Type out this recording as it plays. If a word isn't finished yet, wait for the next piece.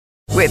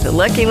With the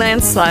Lucky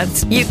Land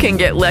Slots, you can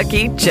get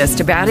lucky just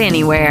about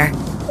anywhere.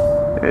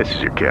 This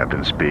is your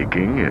captain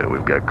speaking.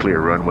 We've got clear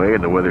runway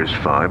and the weather's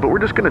fine, but we're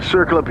just going to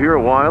circle up here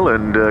a while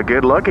and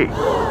get lucky.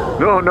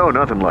 No,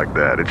 nothing like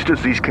that. It's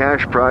just these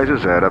cash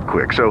prizes add up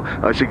quick. So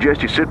I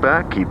suggest you sit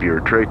back, keep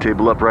your tray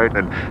table upright,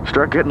 and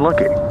start getting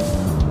lucky.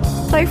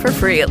 Play for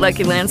free at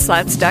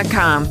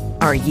LuckyLandSlots.com.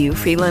 Are you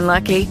feeling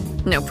lucky?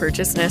 No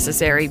purchase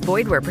necessary.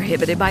 Void where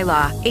prohibited by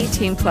law.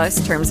 18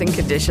 plus terms and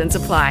conditions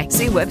apply.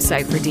 See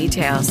website for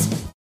details.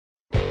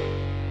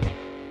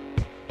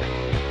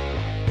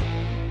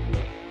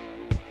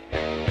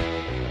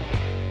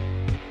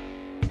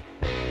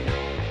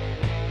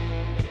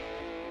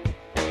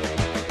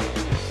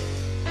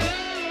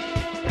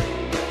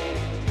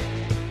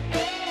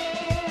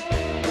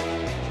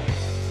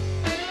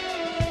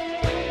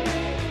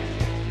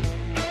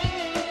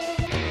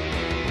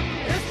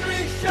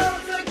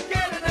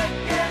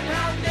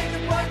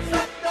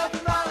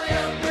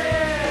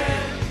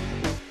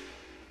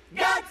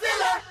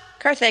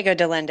 Carthago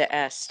delenda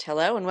est.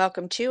 Hello and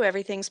welcome to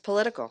Everything's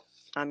Political.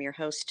 I'm your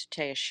host,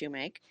 Taya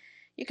Shoemake.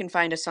 You can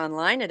find us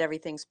online at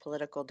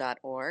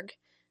everythingspolitical.org.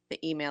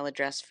 The email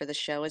address for the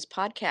show is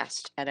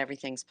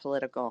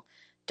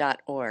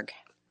podcast@everythingspolitical.org.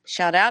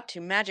 Shout out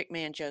to Magic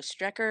Man Joe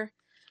Strecker,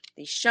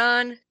 the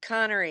Sean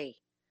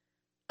Connery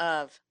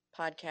of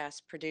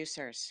podcast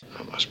producers.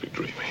 I must be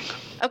dreaming.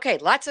 Okay,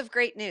 lots of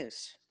great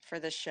news for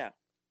this show.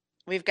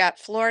 We've got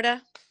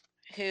Florida,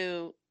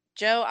 who,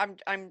 Joe,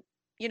 I'm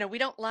we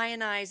don't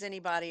lionize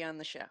anybody on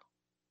the show,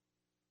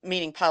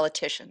 meaning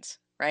politicians,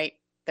 right?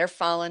 They're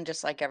fallen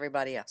just like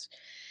everybody else.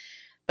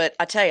 But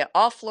I tell you,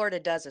 all Florida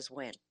does is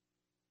win.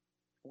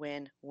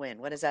 Win, win.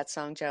 What is that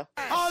song, Joe?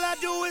 All I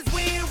do is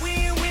win,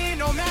 win, win,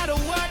 no matter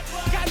what.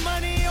 Got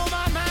money on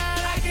my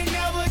mind, I can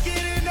never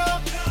get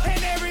enough.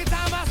 And every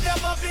time I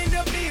step up in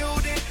the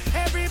building,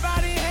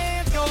 everybody's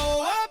hands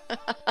go up.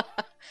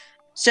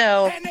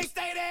 So, And they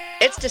stay there.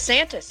 it's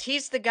DeSantis.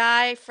 He's the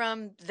guy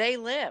from They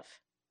Live.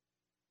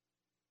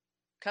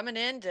 Coming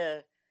in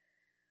to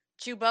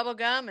chew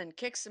bubblegum and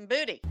kick some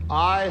booty.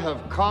 I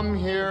have come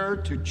here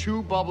to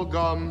chew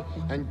bubblegum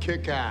and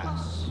kick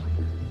ass.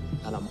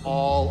 And I'm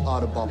all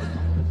out of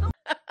bubblegum.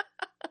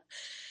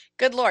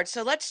 Good Lord.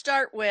 So let's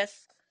start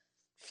with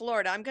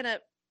Florida. I'm going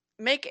to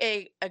make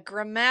a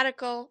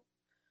grammatical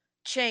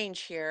change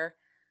here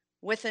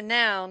with a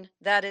noun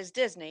that is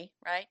Disney,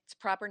 right? It's a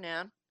proper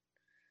noun.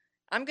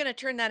 I'm going to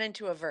turn that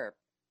into a verb,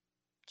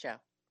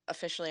 Joe,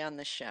 officially on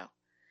this show.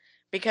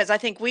 Because I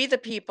think we, the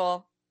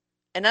people,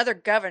 and other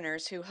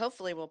governors who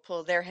hopefully will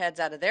pull their heads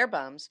out of their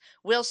bums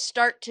will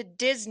start to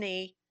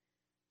Disney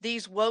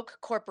these woke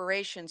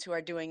corporations who are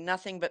doing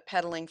nothing but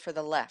peddling for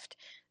the left.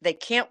 They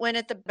can't win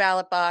at the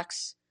ballot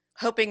box,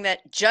 hoping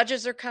that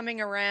judges are coming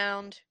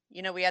around.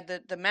 You know, we had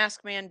the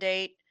mask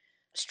mandate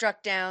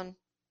struck down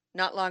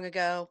not long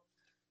ago.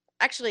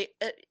 Actually,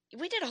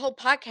 we did a whole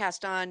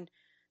podcast on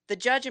the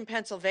judge in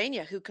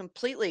Pennsylvania who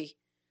completely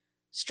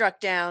struck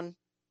down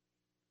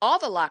all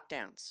the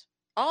lockdowns,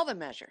 all the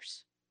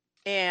measures.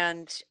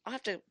 And I'll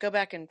have to go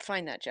back and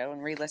find that, Joe,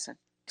 and re-listen.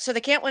 So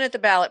they can't win at the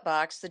ballot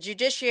box. The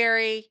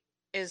judiciary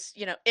is,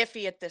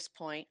 iffy at this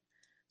point.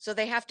 So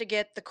they have to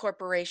get the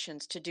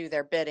corporations to do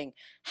their bidding.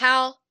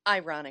 How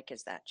ironic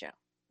is that, Joe?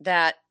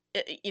 That,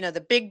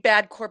 the big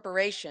bad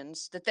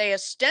corporations that they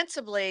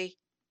ostensibly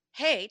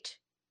hate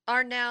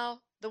are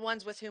now the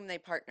ones with whom they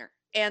partner.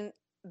 And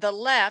the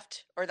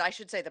left, or I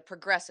should say the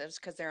progressives,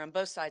 because they're on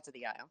both sides of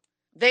the aisle,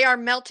 they are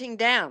melting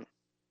down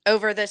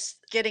over this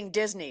getting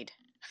Disneyed.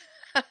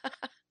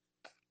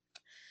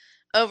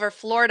 Over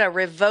Florida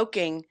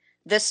revoking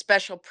this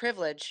special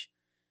privilege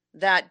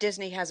that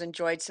Disney has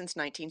enjoyed since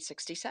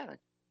 1967.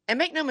 And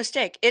make no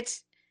mistake,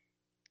 it's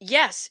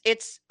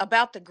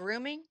about the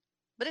grooming,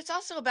 but it's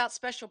also about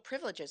special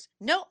privileges.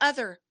 No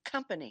other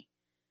company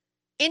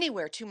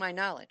anywhere, to my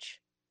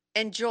knowledge,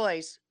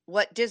 enjoys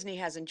what Disney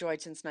has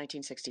enjoyed since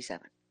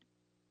 1967.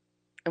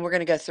 And we're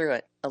going to go through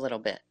it a little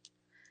bit.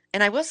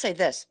 And I will say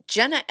this,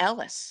 Jenna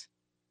Ellis,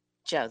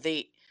 Joe,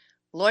 the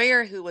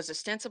lawyer who was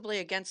ostensibly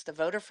against the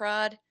voter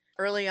fraud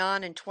early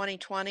on in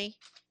 2020,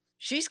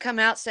 she's come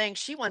out saying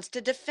she wants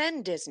to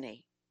defend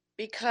Disney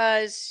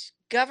because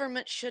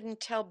government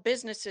shouldn't tell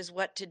businesses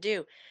what to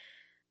do.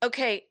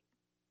 Okay,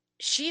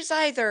 she's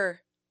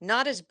either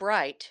not as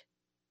bright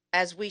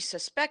as we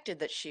suspected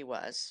that she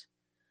was,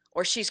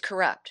 or she's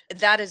corrupt.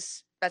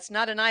 That's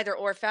not an either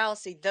or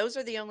fallacy. Those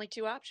are the only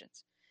two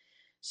options.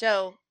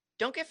 So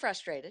don't get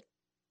frustrated.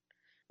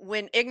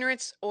 When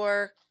ignorance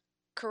or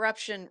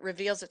corruption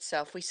reveals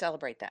itself, we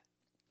celebrate that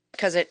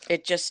because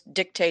it just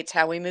dictates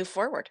how we move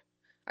forward.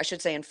 I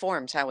should say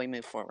informs how we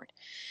move forward.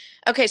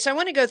 Okay, so I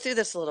want to go through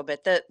this a little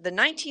bit. The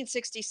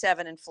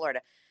 1967 in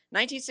Florida,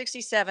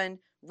 1967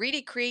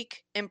 Reedy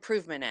Creek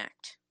Improvement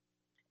Act.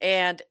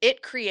 And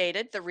it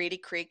created the Reedy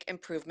Creek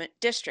Improvement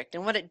District.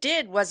 And what it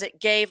did was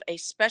it gave a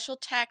special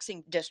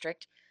taxing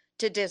district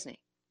to Disney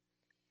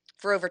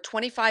for over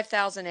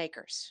 25,000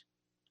 acres.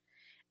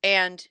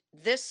 And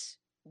this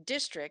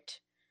district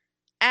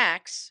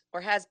acts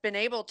or has been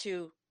able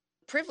to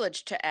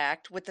privileged to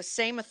act with the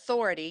same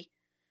authority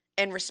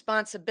and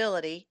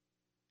responsibility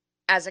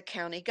as a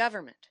county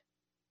government.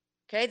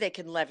 Okay, they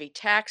can levy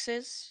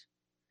taxes,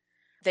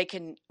 they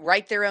can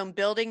write their own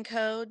building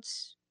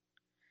codes,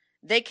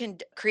 they can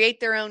create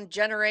their own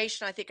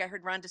generation. I think I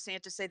heard Ron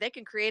DeSantis say they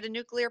can create a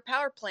nuclear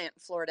power plant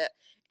in Florida,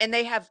 and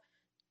they have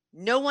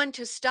no one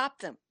to stop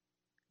them.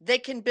 They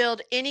can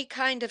build any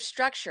kind of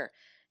structure.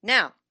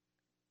 Now,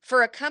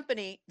 for a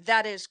company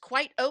that is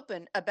quite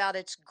open about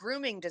its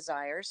grooming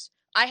desires,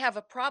 I have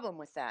a problem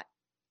with that.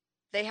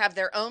 They have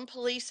their own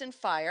police and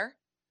fire,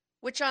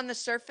 which on the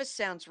surface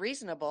sounds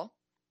reasonable.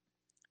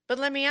 But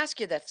let me ask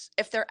you this.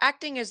 If they're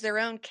acting as their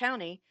own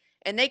county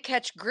and they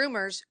catch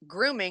groomers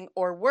grooming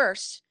or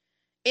worse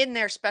in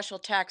their special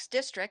tax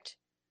district,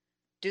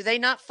 do they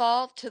not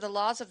fall to the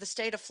laws of the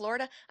state of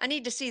Florida? I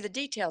need to see the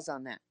details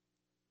on that.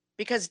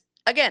 Because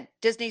again,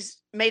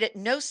 Disney's made it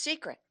no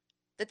secret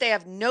that they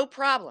have no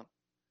problem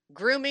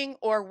grooming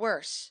or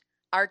worse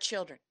our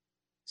children.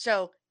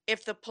 So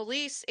if the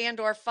police and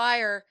or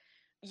fire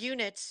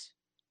units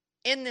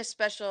in this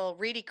special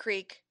Reedy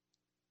Creek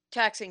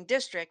taxing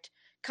district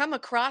come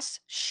across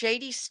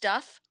shady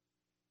stuff,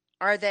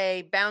 are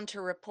they bound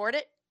to report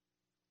it?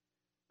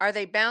 Are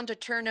they bound to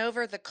turn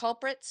over the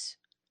culprits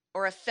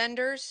or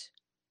offenders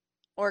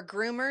or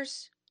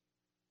groomers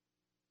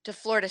to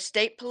Florida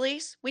State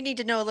Police? We need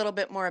to know a little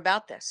bit more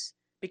about this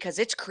because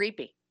it's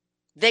creepy.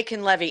 They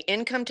can levy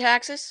income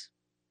taxes.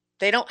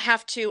 They don't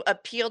have to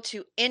appeal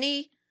to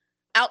any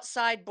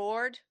outside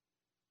board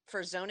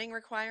for zoning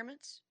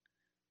requirements.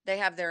 They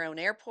have their own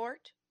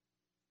airport.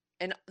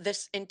 And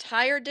this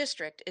entire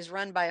district is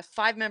run by a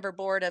 5-member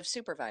board of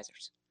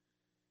supervisors.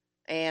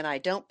 And I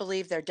don't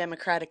believe they're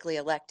democratically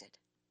elected.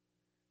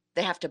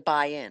 They have to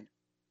buy in,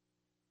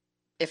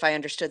 if I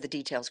understood the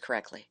details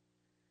correctly.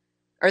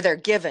 Or they're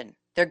given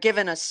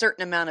a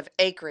certain amount of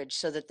acreage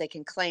so that they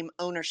can claim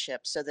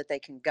ownership so that they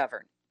can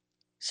govern.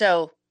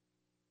 So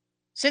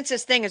since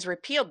this thing is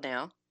repealed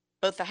now,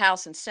 both the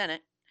House and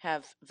Senate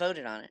have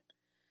voted on it.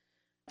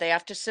 They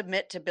have to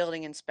submit to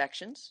building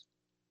inspections,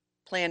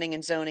 planning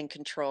and zoning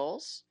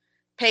controls,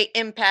 pay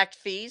impact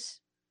fees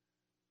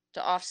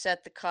to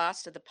offset the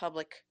cost of the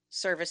public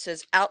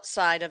services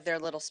outside of their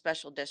little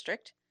special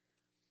district,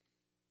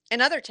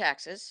 and other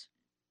taxes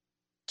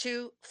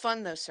to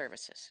fund those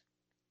services.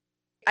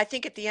 I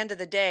think at the end of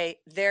the day,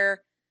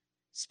 their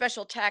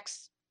special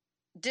tax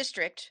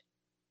district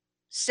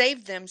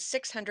saved them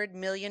 $600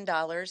 million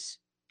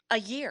a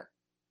year.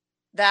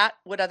 That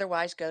would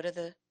otherwise go to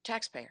the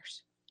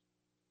taxpayers.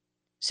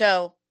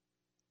 So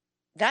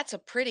that's a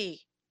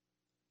pretty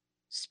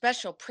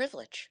special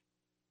privilege.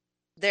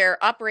 Their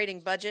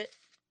operating budget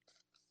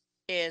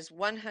is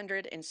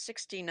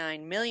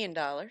 $169 million.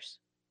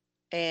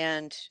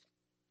 And,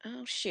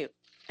 oh shoot,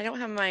 I don't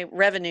have my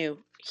revenue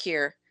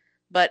here,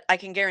 but I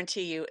can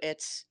guarantee you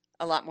it's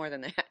a lot more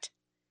than that,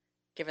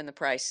 given the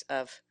price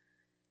of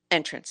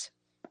entrance.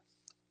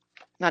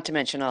 Not to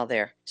mention all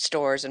their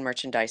stores and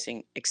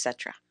merchandising,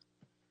 etc.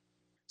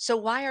 So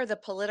why are the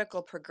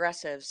political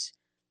progressives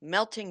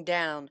melting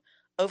down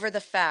over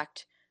the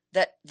fact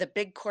that the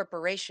big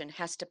corporation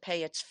has to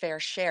pay its fair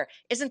share?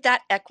 Isn't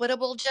that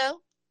equitable,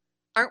 Joe?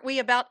 Aren't we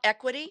about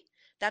equity?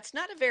 That's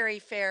not a very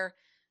fair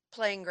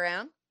playing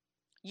ground.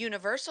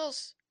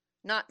 Universal's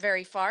not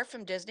very far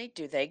from Disney.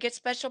 Do they get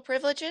special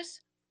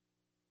privileges?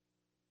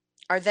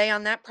 Are they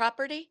on that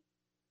property?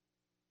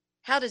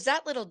 How does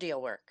that little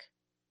deal work?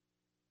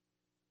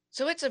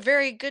 So it's a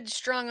very good,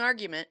 strong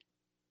argument,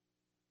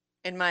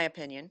 in my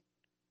opinion,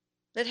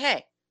 that,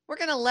 hey, we're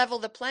going to level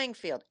the playing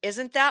field.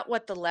 Isn't that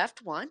what the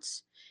left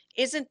wants?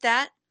 Isn't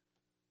that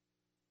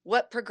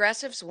what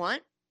progressives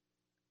want?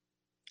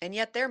 And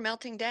yet they're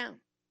melting down.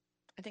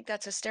 I think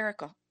that's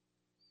hysterical.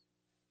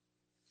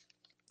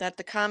 That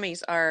the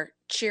commies are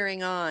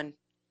cheering on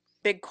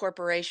big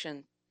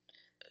corporation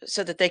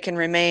so that they can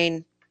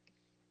remain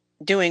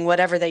doing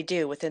whatever they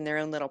do within their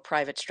own little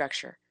private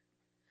structure.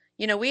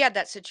 You know, we had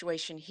that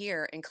situation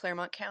here in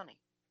Claremont County.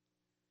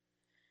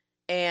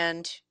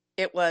 And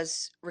it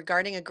was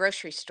regarding a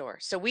grocery store.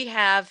 So we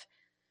have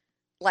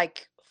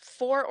like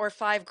 4 or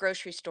 5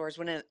 grocery stores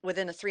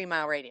within a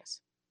 3-mile radius.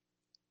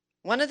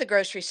 One of the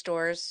grocery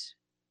stores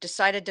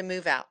decided to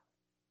move out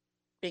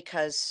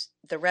because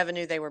the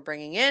revenue they were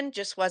bringing in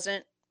just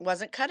wasn't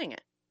cutting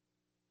it.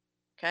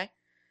 Okay?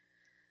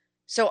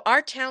 So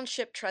our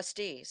township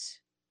trustees,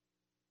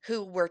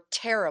 who were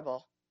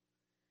terrible,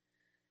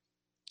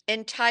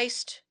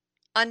 enticed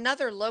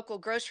another local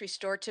grocery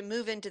store to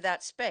move into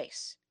that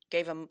space,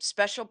 gave them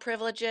special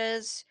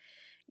privileges,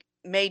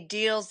 made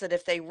deals that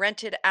if they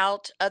rented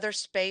out other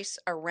space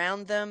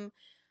around them,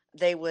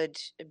 they would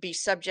be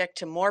subject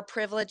to more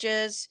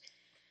privileges.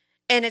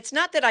 And it's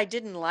not that I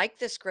didn't like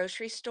this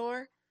grocery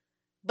store,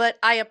 but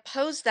I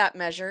opposed that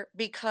measure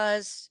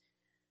because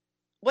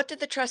what did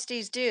the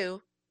trustees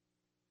do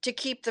to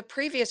keep the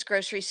previous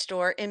grocery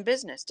store in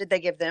business? Did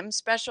they give them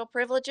special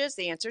privileges?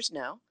 The answer is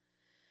no.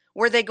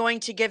 Were they going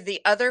to give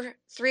the other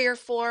 3 or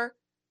 4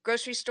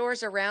 grocery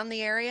stores around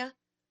the area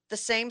the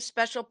same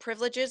special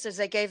privileges as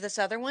they gave this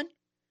other one?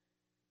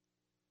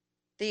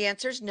 The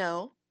answer is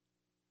no.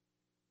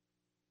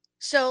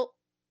 So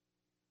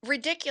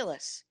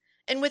ridiculous.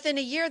 And within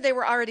a year, they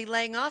were already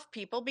laying off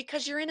people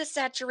because you're in a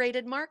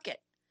saturated market.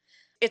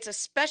 It's a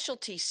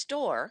specialty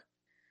store,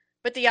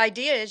 but the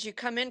idea is you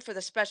come in for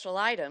the special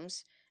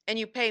items and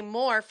you pay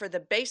more for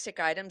the basic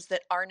items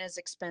that aren't as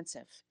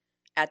expensive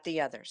at the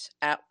others,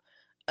 at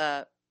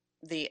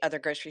the other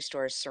grocery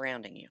stores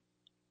surrounding you.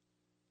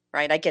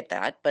 Right? I get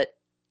that, but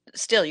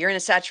still, you're in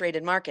a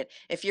saturated market.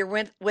 If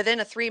you're within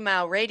a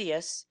 3-mile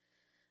radius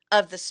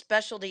of the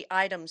specialty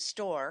item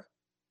store,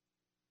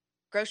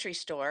 grocery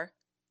store,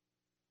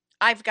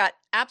 I've got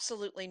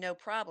absolutely no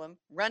problem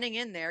running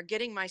in there,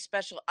 getting my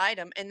special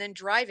item, and then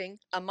driving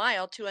a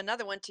mile to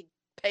another one to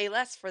pay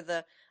less for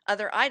the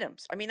other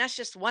items. I mean, that's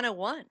just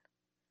 101.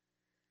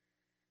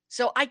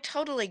 So I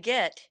totally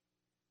get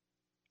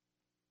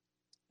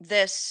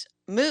this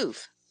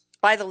move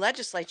by the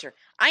legislature.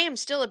 I am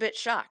still a bit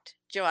shocked,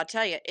 Joe. I'll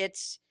tell you,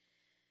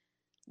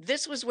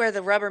 this was where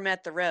the rubber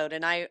met the road,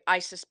 and I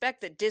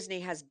suspect that Disney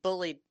has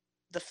bullied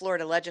the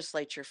Florida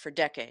legislature for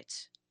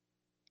decades.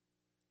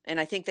 And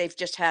I think they've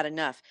just had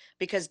enough,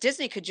 because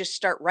Disney could just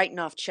start writing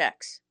off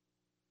checks.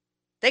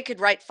 They could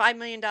write $5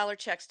 million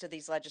checks to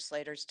these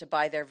legislators to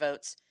buy their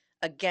votes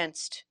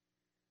against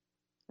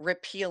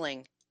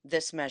repealing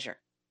this measure,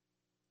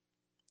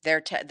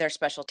 their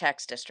special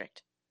tax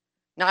district.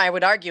 Now, I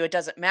would argue it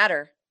doesn't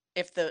matter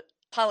if the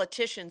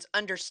politicians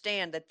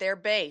understand that their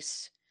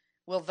base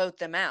will vote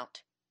them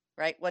out,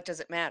 right? What does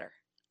it matter?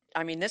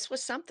 I mean, this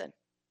was something.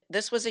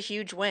 This was a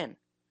huge win.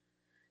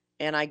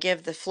 And I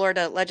give the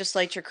Florida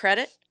legislature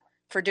credit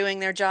for doing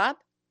their job,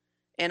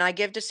 and I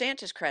give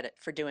DeSantis credit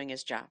for doing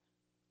his job.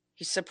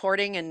 He's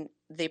supporting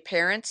the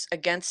parents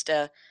against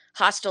a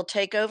hostile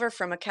takeover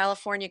from a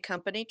California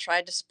company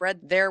tried to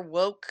spread their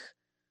woke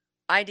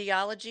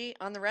ideology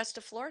on the rest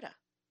of Florida.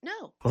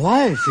 No. Well,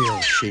 I feel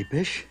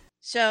sheepish.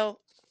 So,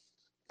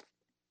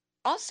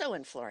 also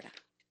in Florida,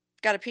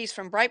 got a piece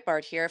from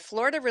Breitbart here.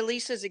 Florida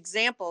releases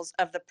examples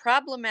of the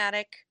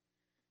problematic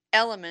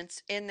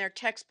elements in their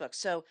textbooks.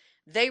 So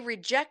they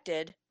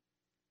rejected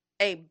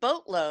a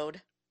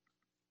boatload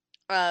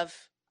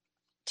of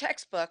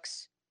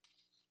textbooks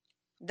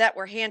that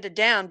were handed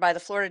down by the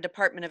Florida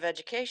Department of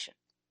Education.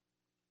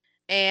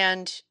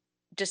 And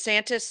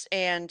DeSantis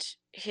and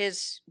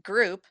his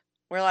group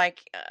were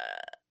like,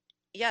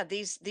 yeah,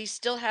 these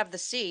still have the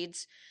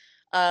seeds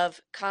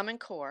of Common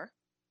Core,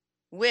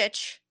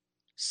 which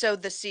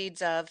sowed the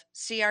seeds of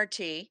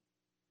CRT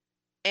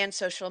and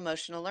social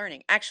emotional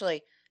learning.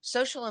 Actually,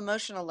 social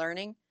emotional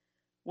learning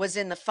was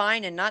in the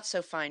fine and not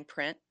so fine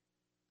print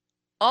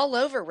all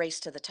over Race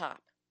to the Top.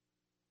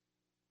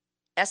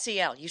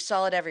 SEL, you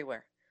saw it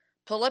everywhere.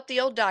 Pull up the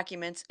old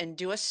documents and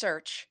do a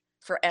search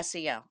for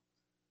SEL,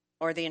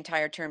 or the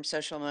entire term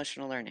social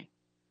emotional learning.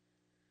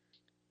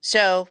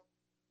 So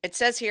it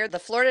says here, the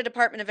Florida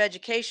Department of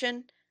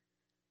Education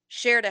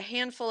shared a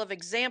handful of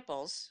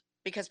examples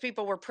because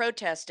people were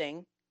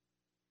protesting.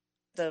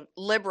 The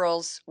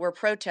liberals were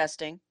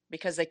protesting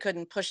because they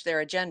couldn't push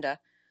their agenda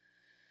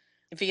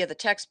via the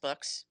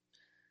textbooks.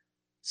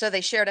 So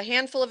they shared a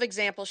handful of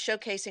examples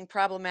showcasing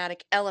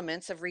problematic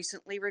elements of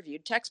recently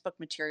reviewed textbook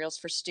materials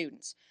for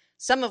students,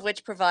 some of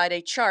which provide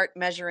a chart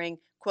measuring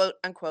quote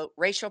unquote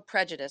racial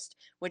prejudice,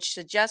 which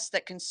suggests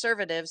that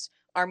conservatives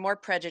are more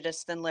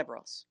prejudiced than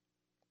liberals.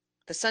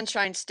 The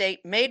Sunshine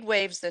State made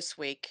waves this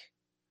week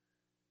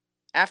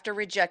after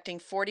rejecting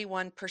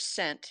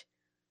 41%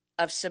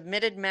 of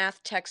submitted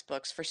math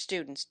textbooks for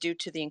students due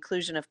to the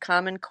inclusion of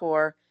Common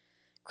Core,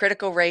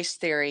 critical race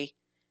theory,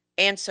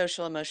 and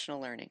social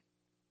emotional learning.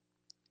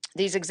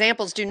 These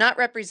examples do not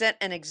represent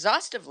an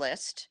exhaustive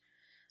list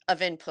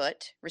of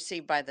input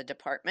received by the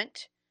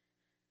department,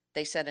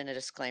 they said in a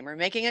disclaimer,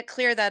 making it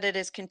clear that it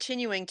is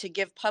continuing to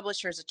give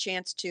publishers a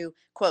chance to,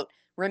 quote,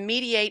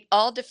 remediate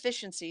all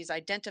deficiencies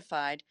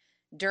identified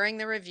during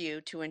the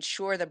review to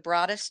ensure the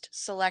broadest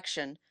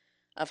selection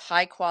of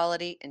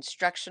high-quality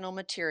instructional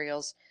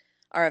materials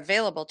are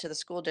available to the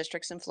school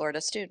districts and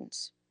Florida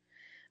students.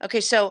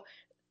 Okay, so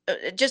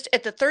just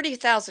at the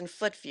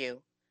 30,000-foot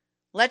view,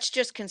 let's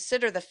just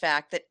consider the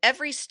fact that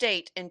every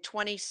state in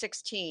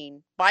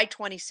 2016, by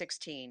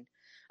 2016,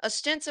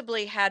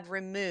 ostensibly had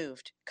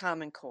removed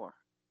Common Core,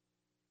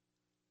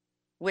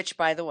 which,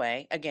 by the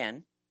way,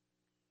 again,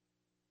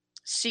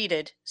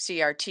 seeded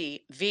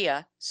CRT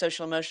via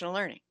social emotional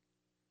learning.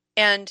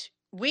 And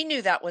we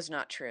knew that was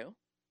not true.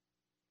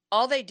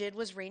 All they did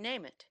was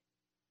rename it.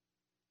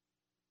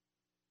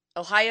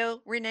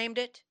 Ohio renamed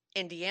it.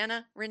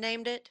 Indiana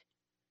renamed it.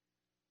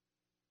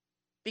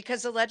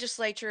 Because the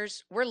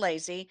legislatures were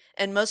lazy,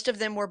 and most of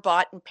them were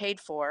bought and paid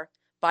for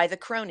by the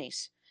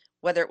cronies,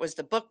 whether it was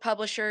the book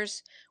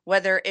publishers,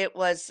 whether it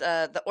was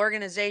the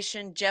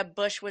organization Jeb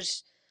Bush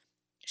was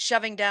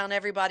shoving down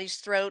everybody's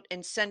throat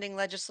and sending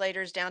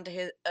legislators down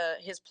to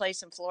his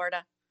place in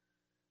Florida,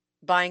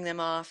 buying them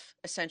off,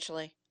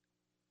 essentially.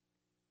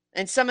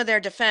 In some of their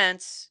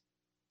defense,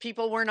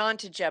 people weren't on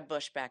to Jeb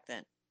Bush back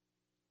then.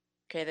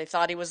 Okay, they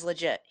thought he was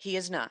legit. He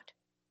is not.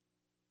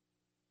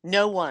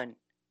 No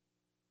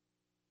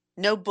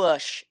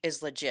Bush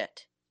is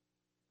legit.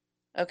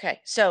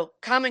 Okay, so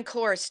Common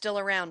Core is still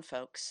around,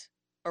 folks,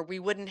 or we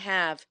wouldn't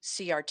have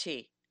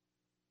CRT.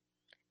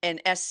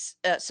 And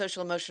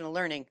social emotional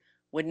learning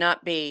would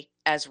not be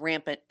as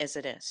rampant as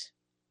it is.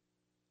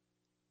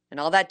 And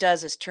all that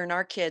does is turn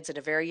our kids at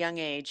a very young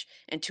age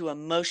into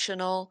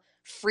emotional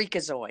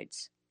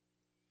freakazoids.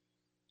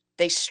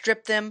 They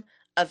strip them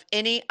of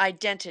any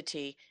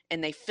identity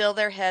and they fill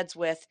their heads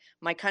with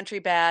my country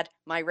bad,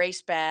 my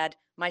race bad,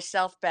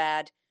 myself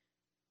bad,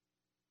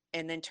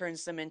 and then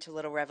turns them into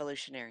little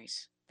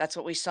revolutionaries. That's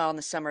what we saw in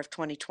the summer of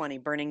 2020,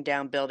 burning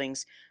down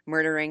buildings,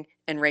 murdering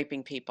and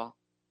raping people.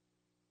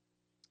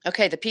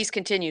 Okay, the piece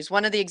continues.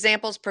 One of the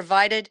examples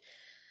provided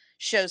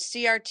shows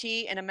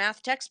CRT in a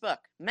math textbook.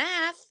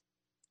 Math?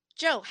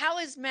 Joe, how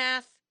is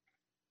math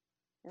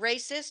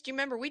racist? Do you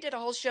remember we did a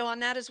whole show on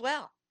that as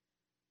well?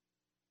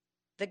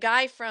 The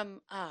guy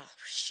from,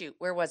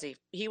 where was he?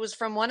 He was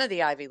from one of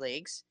the Ivy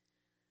Leagues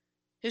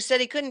who said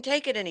he couldn't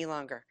take it any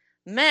longer.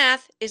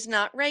 Math is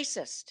not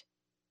racist.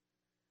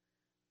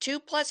 2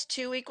 +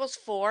 2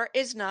 = 4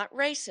 is not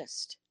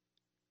racist.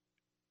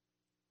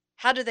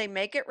 How do they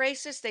make it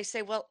racist? They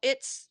say, well,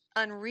 it's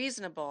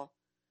unreasonable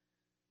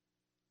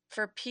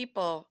for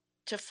people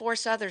to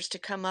force others to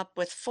come up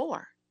with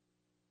 4.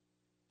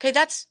 Okay,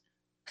 that's,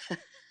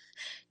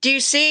 do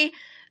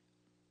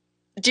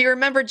you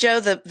remember, Joe,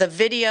 the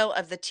video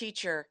of the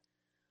teacher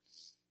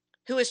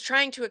who is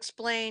trying to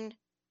explain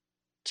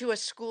to a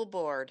school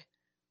board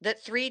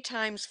that 3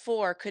 ×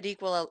 4 could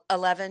equal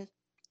 11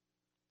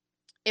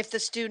 if the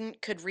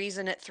student could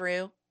reason it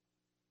through?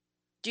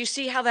 Do you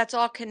see how that's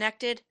all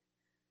connected?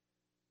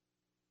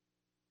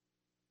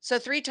 So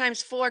 3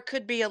 × 4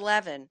 could be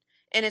 11,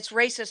 and it's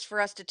racist for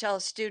us to tell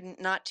a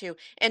student not to.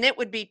 And it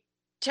would be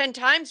 10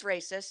 times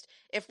racist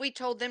if we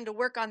told them to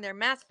work on their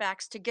math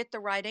facts to get the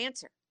right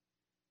answer.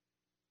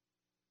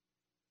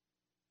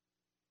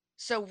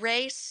 So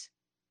race,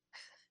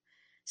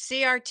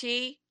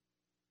 CRT,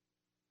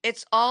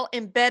 it's all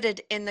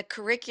embedded in the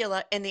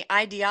curricula and the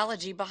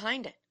ideology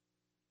behind it.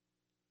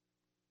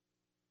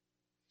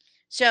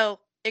 So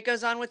it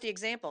goes on with the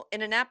example.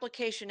 In an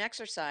application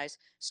exercise,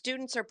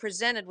 students are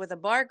presented with a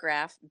bar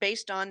graph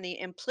based on the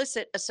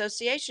implicit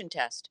association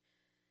test,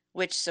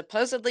 which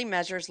supposedly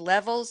measures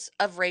levels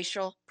of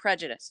racial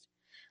prejudice.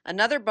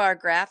 Another bar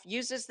graph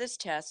uses this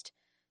test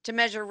to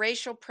measure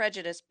racial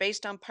prejudice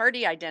based on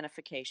party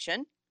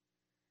identification,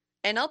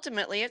 and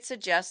ultimately it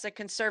suggests that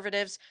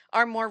conservatives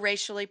are more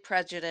racially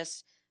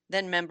prejudiced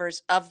than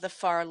members of the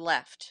far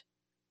left.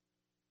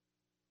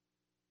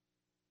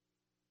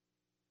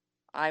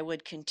 I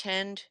would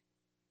contend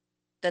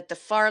that the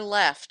far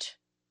left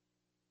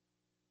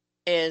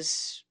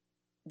is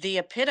the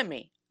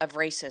epitome of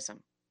racism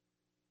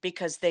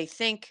because they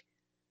think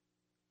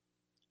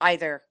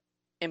either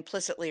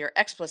implicitly or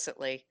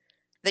explicitly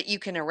that you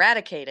can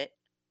eradicate it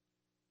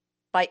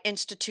by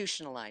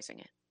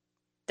institutionalizing it.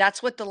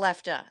 That's what the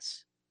left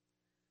does.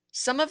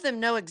 Some of them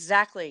know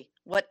exactly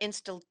what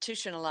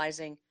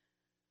institutionalizing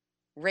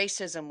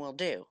racism will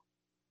do.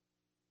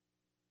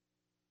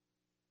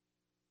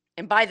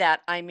 And by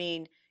that, I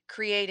mean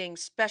creating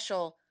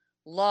special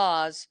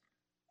laws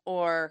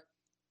or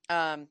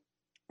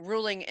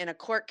ruling in a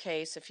court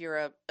case if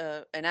you're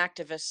an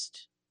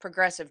activist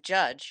progressive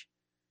judge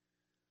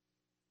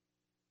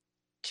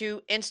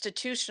to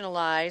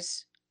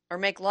institutionalize or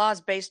make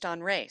laws based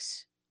on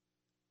race.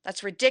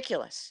 That's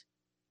ridiculous.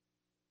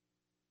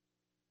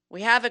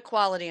 We have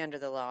equality under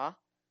the law,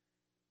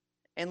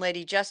 and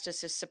Lady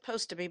Justice is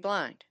supposed to be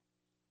blind.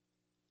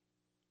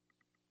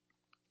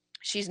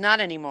 She's not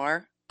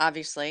anymore,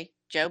 obviously,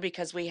 Joe,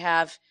 because we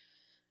have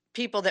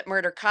people that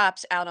murder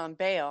cops out on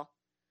bail,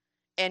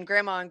 and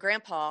Grandma and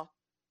Grandpa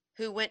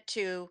who went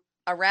to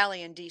a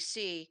rally in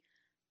DC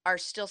are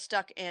still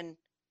stuck in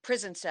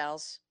prison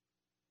cells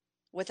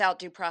without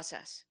due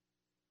process.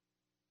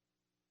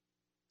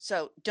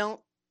 So don't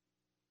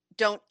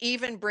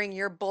even bring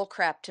your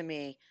bullcrap to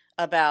me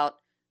about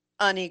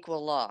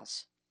unequal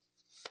laws.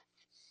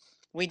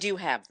 We do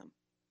have them.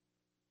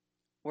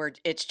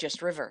 It's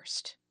just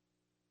reversed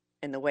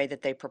in the way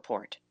that they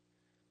purport.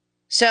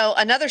 So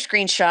another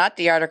screenshot,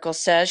 the article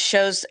says,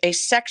 shows a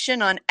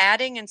section on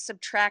adding and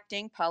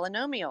subtracting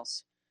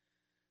polynomials,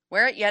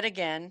 where it yet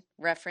again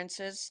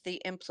references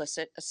the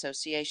implicit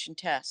association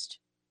test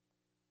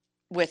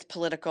with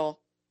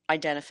political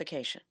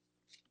identification.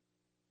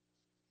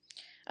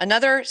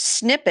 Another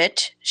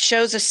snippet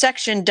shows a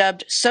section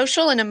dubbed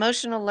Social and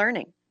Emotional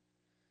Learning,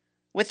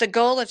 with the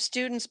goal of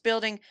students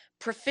building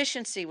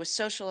proficiency with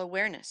social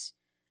awareness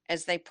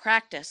as they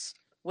practice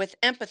with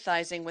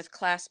empathizing with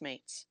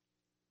classmates.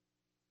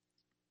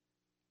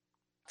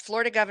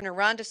 Florida Governor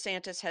Ron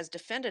DeSantis has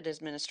defended his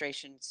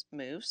administration's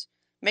moves,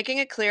 making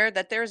it clear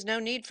that there is no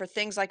need for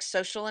things like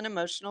social and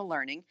emotional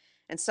learning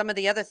and some of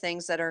the other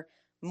things that are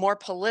more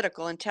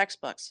political in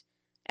textbooks,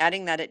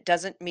 adding that it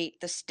doesn't meet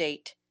the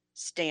state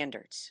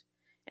standards.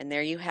 And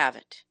there you have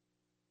it.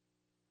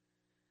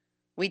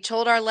 We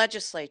told our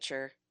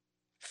legislature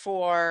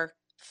for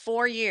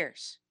 4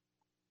 years,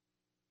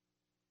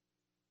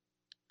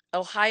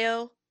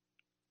 Ohio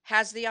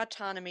has the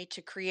autonomy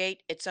to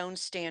create its own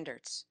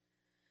standards,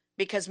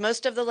 because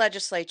most of the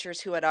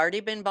legislatures who had already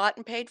been bought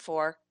and paid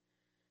for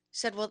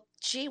said, well,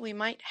 gee, we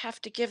might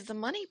have to give the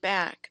money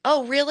back.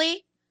 Oh,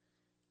 really?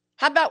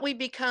 How about we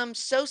become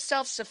so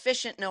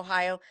self-sufficient in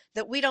Ohio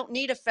that we don't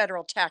need a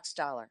federal tax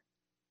dollar?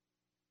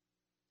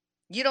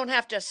 You don't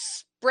have to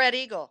spread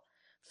eagle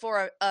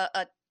for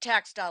a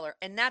tax dollar.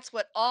 And that's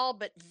what all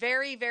but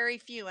very, very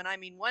few, and I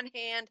mean one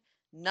hand,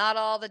 not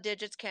all the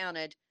digits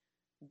counted,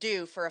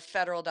 do for a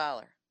federal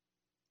dollar.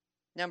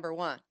 Number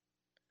one.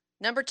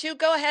 Number two,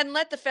 go ahead and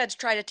let the feds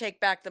try to take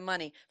back the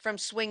money from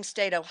swing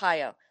state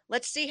Ohio.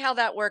 Let's see how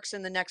that works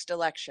in the next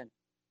election.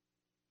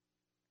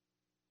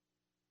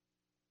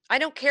 I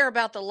don't care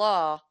about the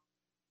law,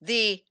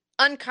 the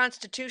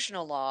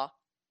unconstitutional law,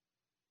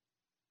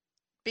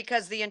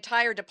 because the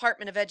entire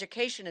Department of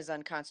Education is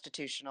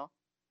unconstitutional,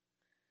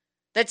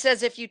 that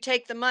says if you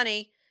take the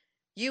money,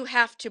 you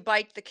have to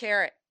bite the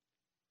carrot.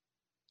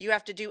 You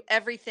have to do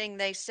everything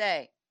they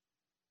say.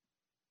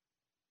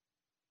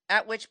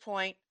 At which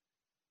point,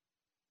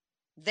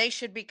 they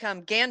should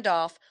become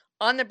Gandalf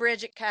on the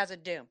bridge at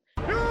Khazad-dûm.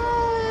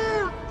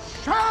 You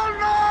shall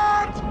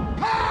not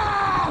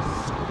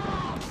pass!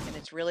 And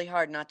it's really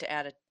hard not to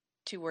add a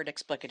two-word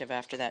explicative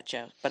after that,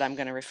 Joe, but I'm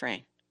going to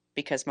refrain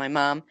because my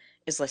mom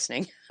is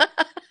listening.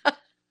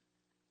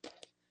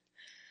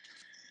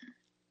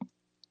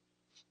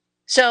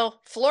 So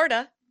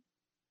Florida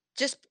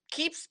just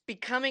keeps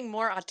becoming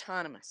more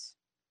autonomous,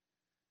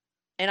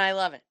 and I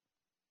love it.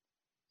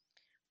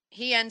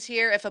 He ends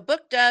here, if a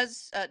book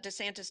does,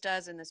 DeSantis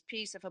does in this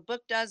piece, if a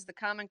book does the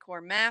Common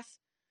Core math,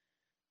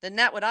 then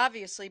that would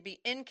obviously be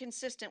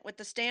inconsistent with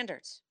the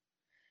standards.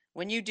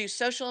 When you do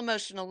social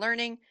emotional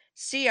learning,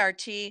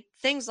 CRT,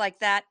 things like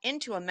that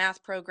into a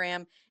math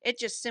program, it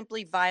just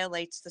simply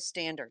violates the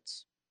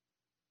standards.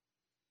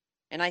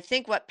 And I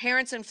think what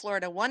parents in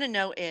Florida want to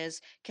know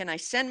is, can I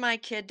send my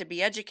kid to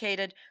be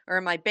educated, or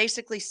am I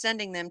basically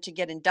sending them to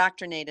get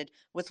indoctrinated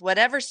with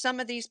whatever some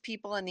of these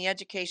people in the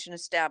education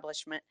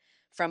establishment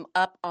from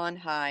up on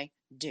high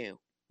do?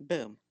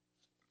 Boom.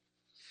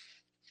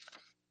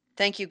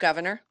 Thank you,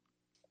 Governor.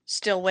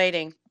 Still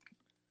waiting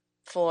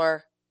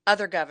for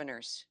other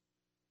governors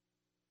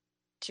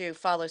to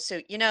follow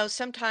suit. You know,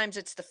 sometimes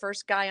it's the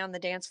first guy on the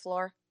dance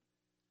floor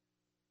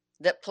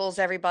that pulls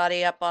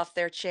everybody up off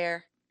their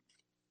chair.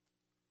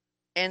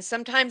 And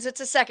sometimes it's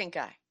a second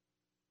guy.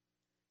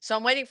 So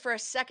I'm waiting for a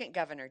second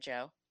governor,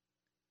 Joe,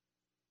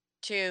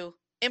 to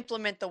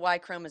implement the Y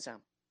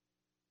chromosome.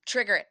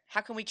 Trigger it.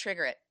 How can we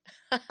trigger it?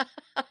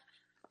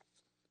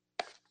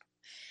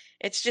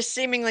 It's just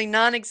seemingly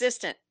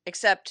non-existent,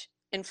 except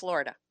in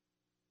Florida.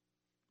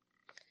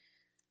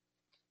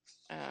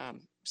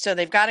 So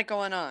they've got it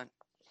going on.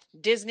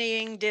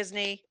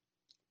 Disney,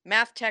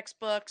 math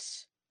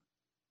textbooks.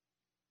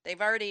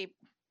 They've already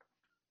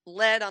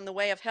led on the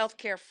way of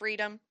healthcare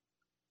freedom.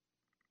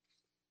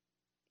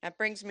 That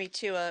brings me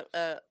to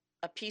a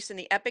piece in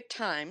the Epic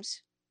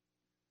Times.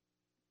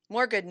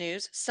 More good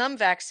news. Some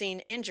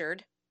vaccine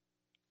injured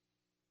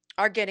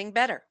are getting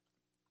better.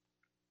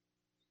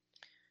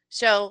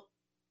 So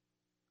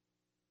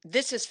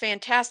this is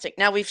fantastic.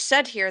 Now, we've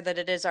said here that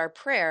it is our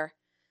prayer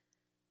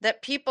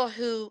that people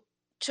who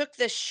took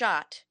this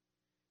shot,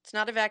 it's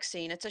not a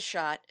vaccine, it's a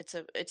shot,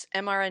 it's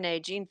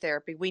mRNA gene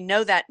therapy. We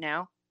know that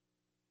now.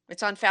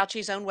 It's on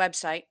Fauci's own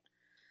website.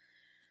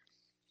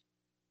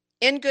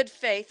 In good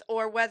faith,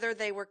 or whether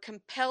they were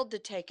compelled to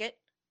take it,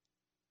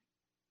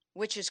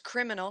 which is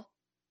criminal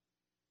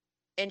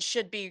and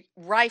should be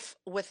rife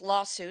with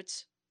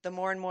lawsuits, the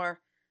more and more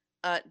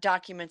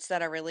documents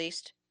that are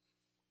released.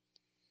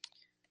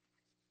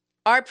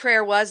 Our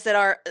prayer was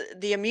that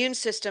the immune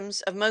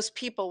systems of most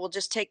people will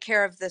just take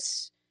care of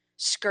this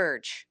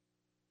scourge.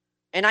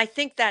 And I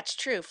think that's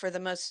true for the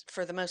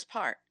most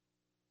part.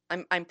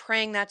 I'm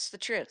praying that's the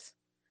truth.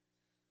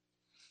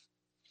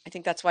 I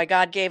think that's why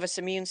God gave us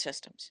immune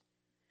systems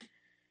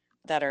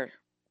that are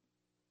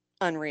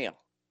unreal.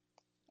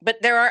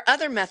 But there are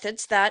other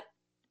methods that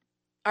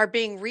are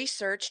being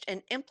researched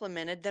and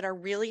implemented that are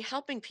really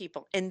helping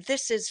people. And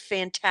this is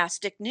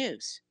fantastic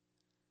news.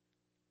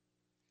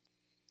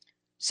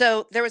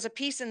 So there was a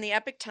piece in the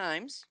Epic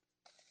Times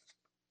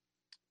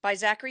by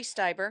Zachary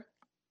Steiber.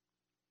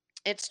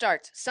 It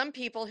starts, some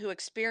people who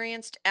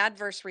experienced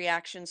adverse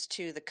reactions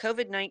to the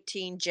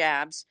COVID-19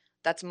 jabs,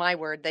 that's my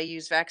word, they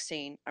use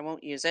vaccine, I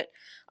won't use it,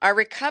 are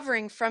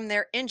recovering from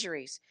their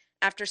injuries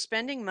after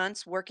spending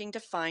months working to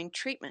find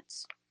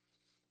treatments.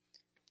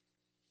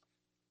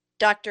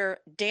 Dr.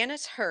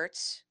 Danis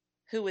Hertz,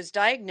 who was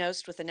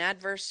diagnosed with an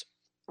adverse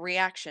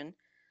reaction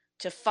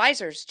to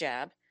Pfizer's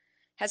jab,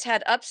 has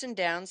had ups and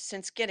downs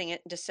since getting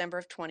it in December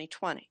of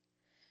 2020.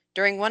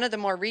 During one of the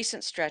more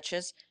recent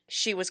stretches,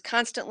 she was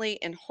constantly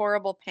in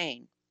horrible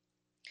pain.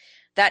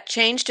 That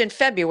changed in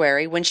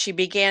February when she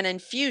began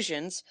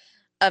infusions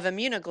of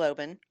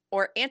immunoglobulin,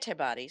 or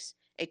antibodies,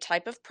 a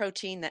type of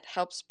protein that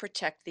helps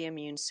protect the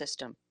immune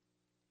system.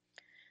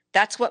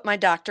 That's what my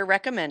doctor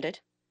recommended,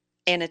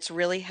 and it's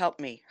really helped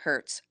me,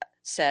 Hertz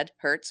said.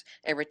 Hertz,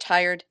 a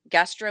retired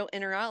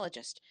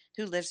gastroenterologist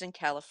who lives in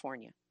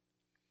California.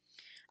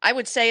 I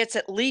would say it's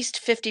at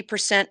least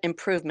 50%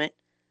 improvement,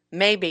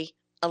 maybe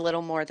a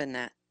little more than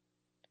that.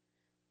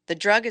 The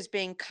drug is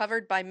being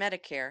covered by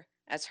Medicare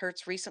as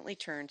Hertz recently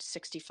turned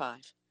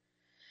 65.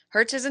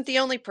 Hertz isn't the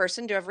only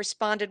person to have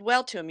responded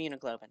well to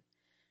immunoglobulin,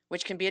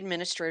 which can be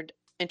administered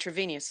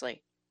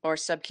intravenously or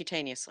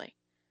subcutaneously.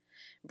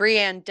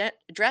 Brianne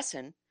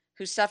Dressen,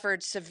 who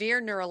suffered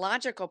severe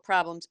neurological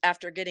problems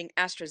after getting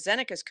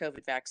AstraZeneca's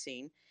COVID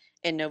vaccine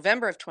in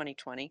November of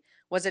 2020,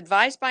 was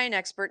advised by an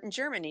expert in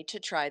Germany to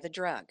try the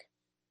drug.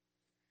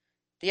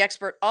 The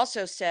expert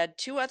also said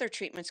 2 other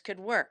treatments could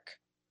work.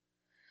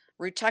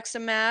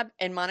 Rituximab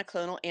and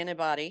monoclonal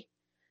antibody,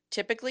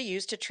 typically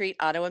used to treat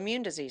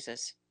autoimmune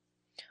diseases,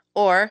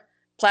 or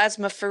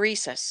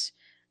plasmapheresis,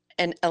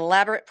 an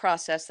elaborate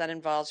process that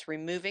involves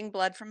removing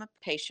blood from a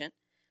patient,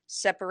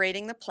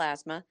 separating the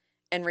plasma,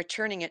 and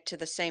returning it to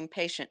the same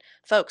patient.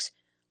 Folks,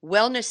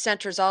 wellness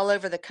centers all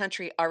over the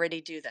country already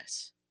do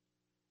this.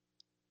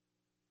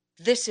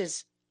 This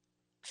is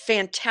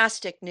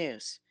fantastic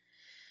news.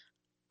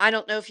 I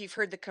don't know if you've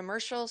heard the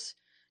commercials,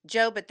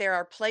 Joe, but there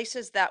are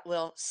places that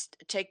will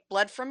take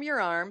blood from your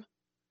arm,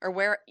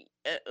 or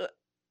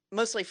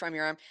mostly from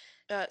your arm,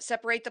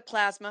 separate the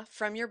plasma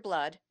from your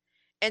blood,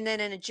 and then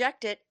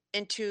inject it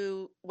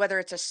into whether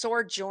it's a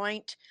sore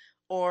joint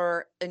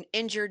or an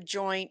injured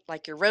joint,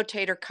 like your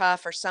rotator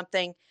cuff or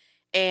something,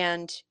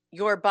 and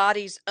your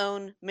body's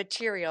own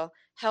material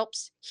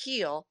helps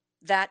heal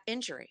that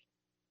injury.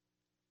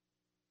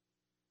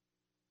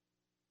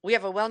 We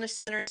have a wellness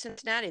center in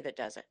Cincinnati that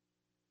does it.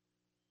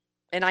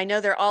 And I know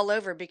they're all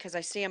over because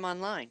I see them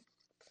online.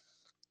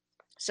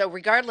 So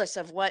regardless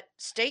of what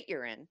state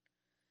you're in,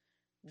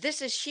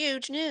 this is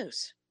huge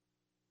news.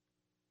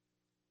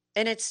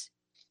 And it's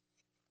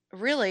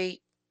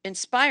really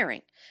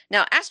inspiring.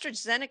 Now,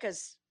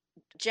 AstraZeneca's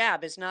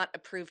jab is not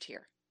approved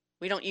here.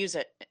 We don't use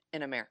it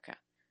in America.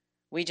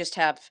 We just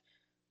have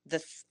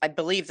I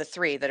believe the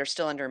 3 that are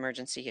still under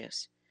emergency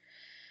use.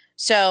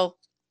 So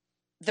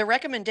the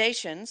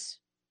recommendations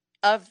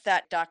of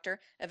that doctor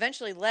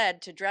eventually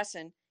led to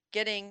Dressen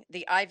getting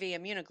the IV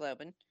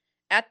immunoglobulin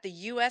at the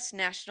U.S.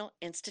 National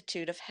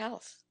Institute of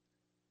Health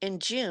in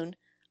June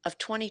of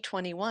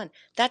 2021.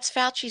 That's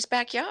Fauci's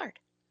backyard.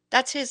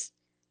 It's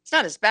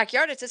not his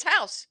backyard, it's his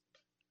house.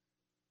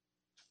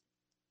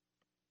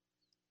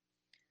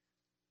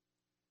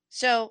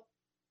 So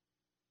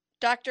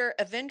Dr.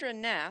 Avindra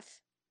Nath,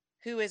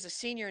 who is a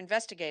senior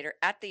investigator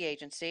at the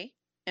agency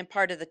and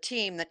part of the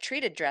team that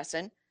treated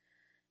Dressen,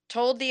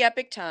 told the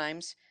Epoch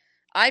Times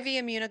IV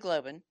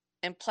immunoglobulin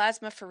and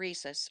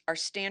plasmapheresis are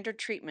standard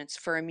treatments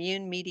for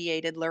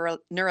immune-mediated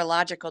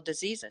neurological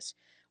diseases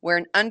where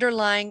an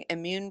underlying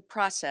immune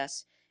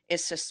process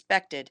is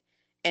suspected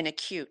and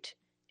acute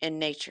in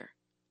nature.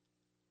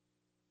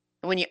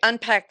 And when you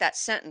unpack that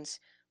sentence,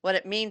 what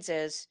it means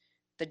is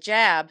the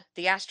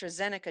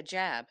AstraZeneca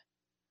jab,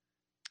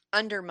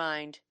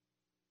 undermined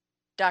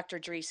Dr.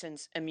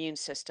 Dressen's immune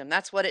system.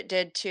 That's what it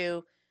did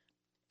to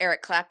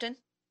Eric Clapton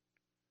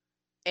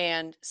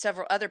and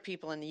several other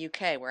people in the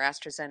UK where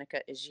AstraZeneca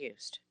is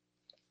used.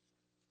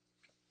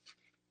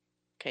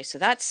 Okay, so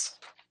that's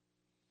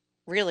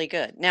really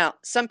good. Now,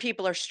 some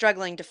people are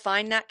struggling to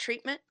find that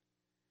treatment.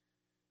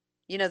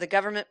 You know, the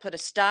government put a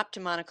stop to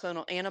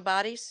monoclonal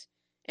antibodies,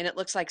 and it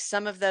looks like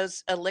some of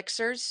those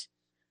elixirs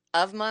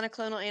of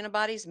monoclonal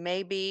antibodies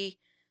may be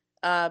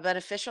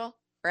beneficial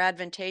or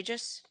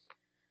advantageous.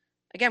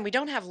 Again, we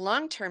don't have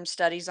long-term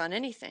studies on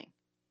anything,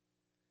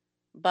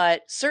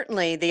 but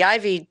certainly the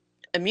IV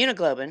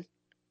immunoglobulin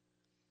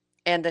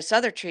and this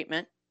other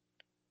treatment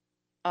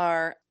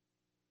are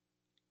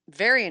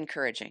very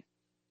encouraging.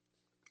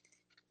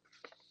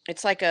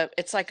 It's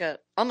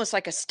almost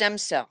like a stem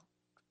cell.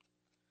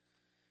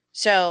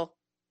 So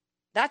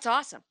that's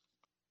awesome.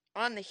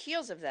 On the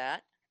heels of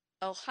that,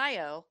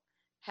 Ohio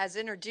has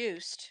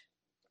introduced,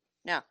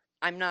 now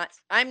I'm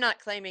not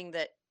claiming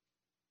that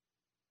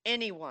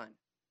anyone,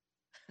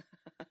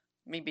 let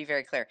me be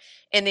very clear,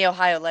 in the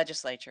Ohio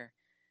legislature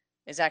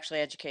is actually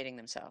educating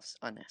themselves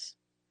on this.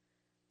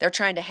 They're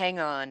trying to hang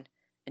on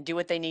and do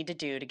what they need to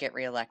do to get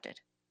reelected.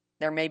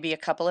 There may be a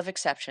couple of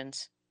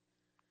exceptions,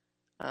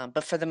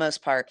 but for the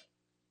most part,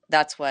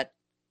 that's what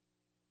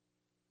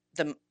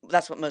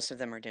most of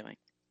them are doing.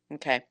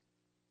 Okay.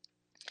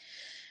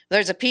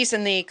 There's a piece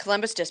in the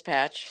Columbus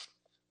Dispatch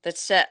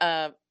that's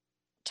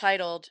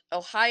titled,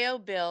 Ohio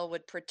Bill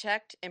Would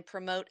Protect and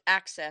Promote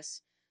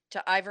Access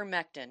to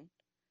Ivermectin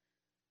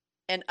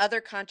and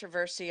Other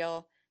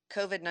Controversial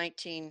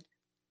COVID-19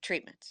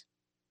 Treatments.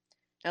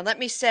 Now, let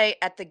me say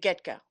at the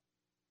get-go,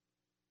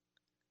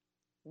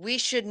 we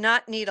should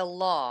not need a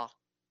law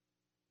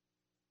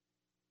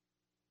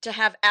to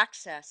have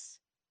access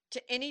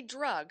to any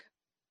drug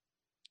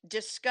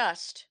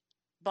discussed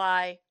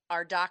by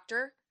our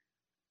doctor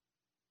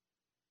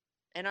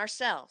and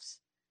ourselves,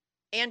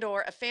 and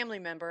or a family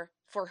member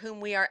for whom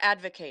we are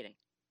advocating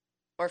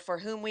or for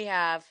whom we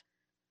have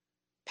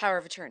power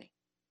of attorney.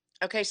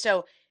 Okay,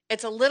 so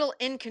it's a little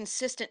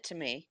inconsistent to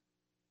me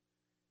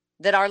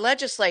that our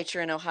legislature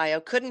in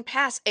Ohio couldn't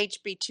pass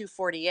HB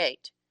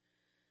 248,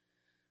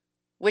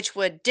 which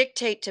would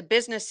dictate to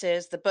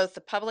businesses, both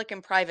the public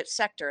and private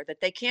sector, that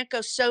they can't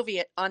go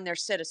Soviet on their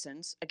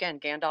citizens.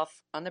 Again,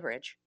 Gandalf on the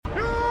bridge.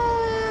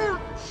 You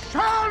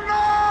shall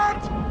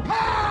not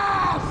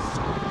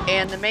pass!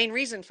 And the main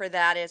reason for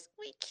that is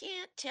we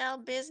can't tell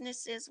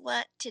businesses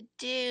what to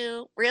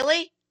do.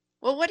 Really?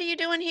 Well, what are you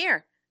doing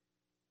here?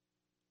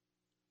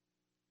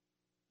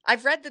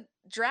 I've read the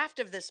draft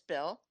of this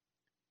bill.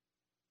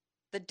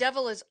 The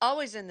devil is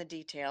always in the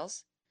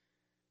details.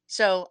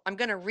 So I'm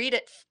going to read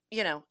it,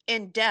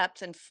 in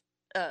depth and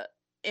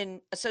in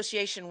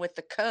association with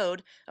the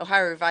code,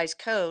 Ohio Revised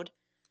Code,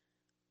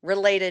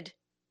 related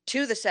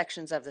to the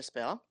sections of this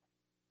bill.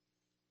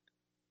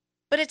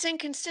 But it's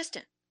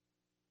inconsistent.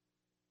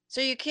 So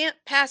you can't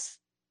pass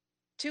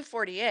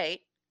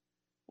 248,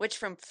 which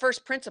from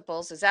first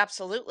principles is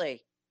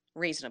absolutely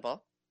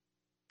reasonable,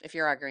 if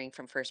you're arguing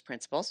from first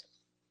principles.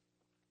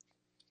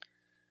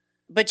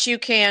 But you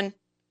can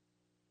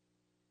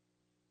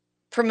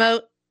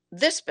promote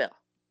this bill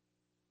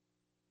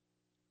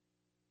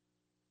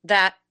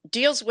that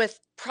deals with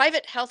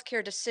private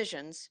healthcare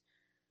decisions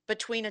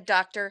between a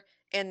doctor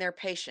and their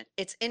patient.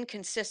 It's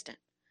inconsistent.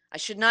 I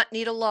should not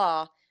need a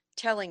law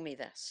telling me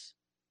this.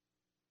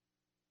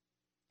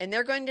 And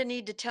they're going to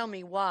need to tell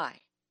me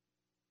why.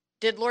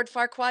 Did Lord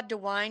Farquaad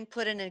DeWine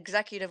put an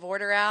executive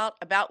order out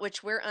about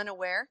which we're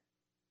unaware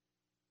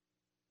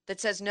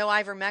that says no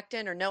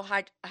ivermectin or no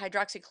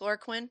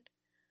hydroxychloroquine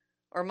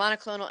or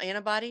monoclonal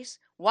antibodies?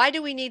 Why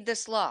do we need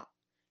this law?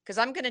 Because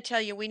I'm going to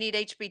tell you we need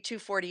HB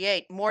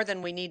 248 more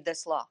than we need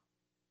this law.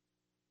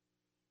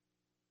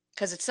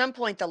 Because at some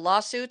point the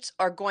lawsuits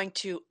are going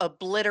to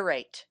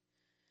obliterate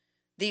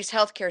these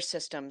healthcare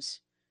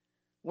systems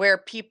where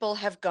people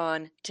have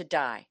gone to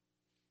die.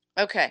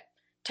 Okay,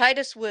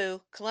 Titus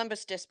Wu,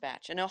 Columbus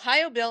Dispatch. An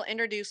Ohio bill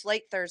introduced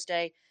late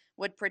Thursday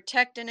would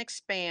protect and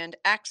expand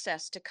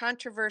access to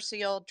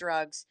controversial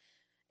drugs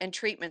and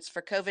treatments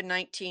for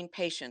COVID-19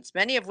 patients,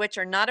 many of which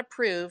are not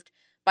approved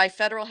by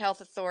federal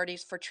health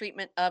authorities for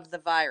treatment of the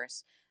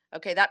virus.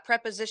 Okay, that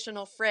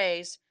prepositional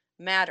phrase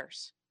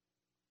matters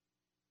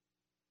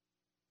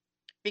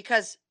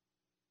because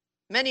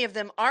many of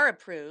them are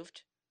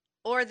approved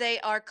or they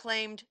are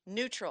claimed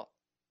neutral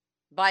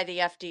by the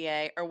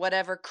FDA or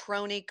whatever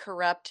crony,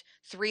 corrupt,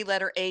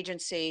 three-letter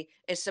agency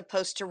is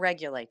supposed to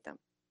regulate them.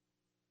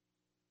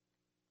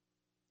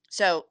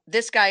 So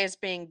this guy is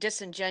being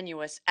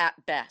disingenuous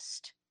at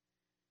best.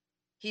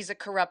 He's a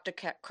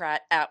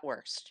corruptocrat at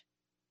worst.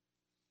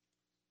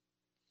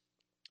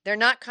 They're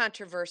not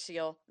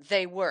controversial.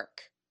 They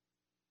work.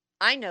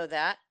 I know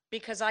that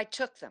because I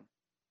took them.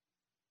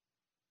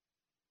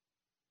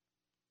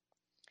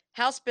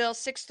 House Bill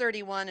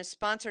 631 is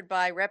sponsored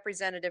by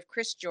Representative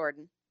Chris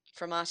Jordan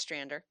from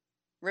Ostrander,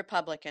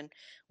 Republican,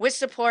 with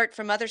support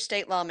from other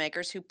state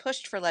lawmakers who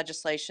pushed for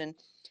legislation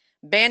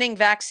banning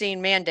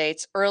vaccine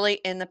mandates early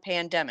in the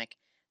pandemic.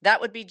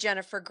 That would be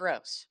Jennifer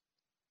Gross.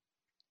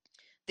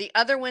 The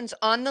other ones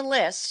on the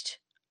list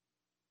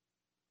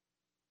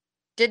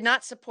did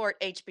not support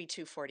HB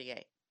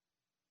 248.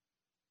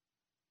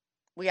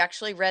 We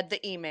actually read the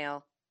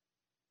emails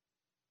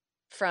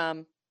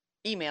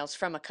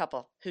from a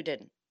couple who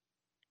didn't.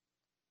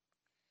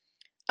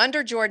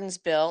 Under Jordan's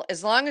bill,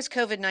 as long as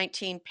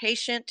COVID-19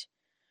 patient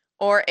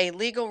or a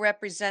legal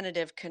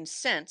representative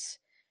consents,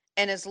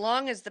 and as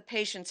long as the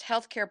patient's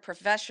healthcare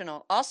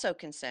professional also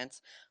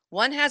consents,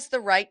 one has the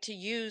right to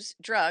use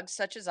drugs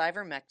such as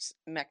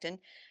ivermectin,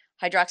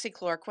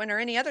 hydroxychloroquine, or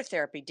any other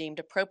therapy deemed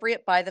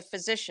appropriate by the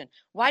physician.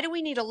 Why do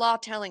we need a law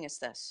telling us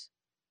this?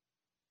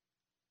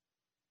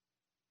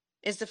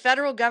 Is the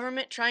federal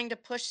government trying to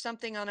push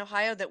something on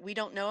Ohio that we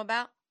don't know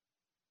about?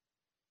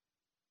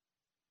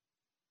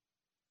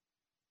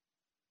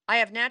 I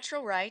have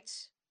natural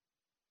rights.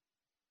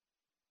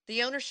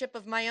 The ownership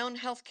of my own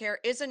health care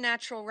is a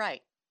natural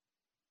right.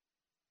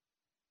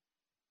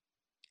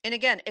 And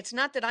again, it's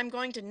not that I'm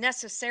going to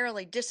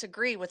necessarily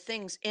disagree with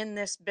things in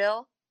this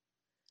bill,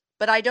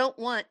 but I don't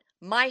want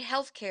my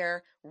health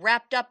care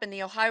wrapped up in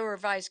the Ohio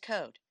Revised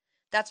Code.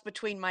 That's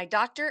between my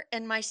doctor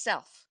and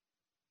myself.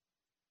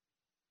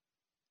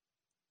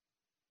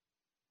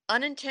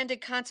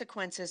 Unintended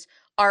consequences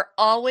are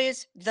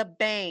always the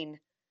bane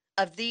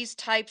of these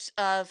types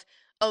of,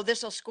 oh,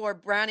 this will score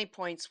brownie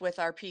points with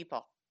our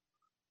people.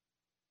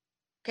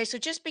 Okay, so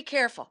just be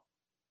careful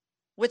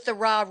with the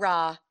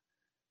rah-rah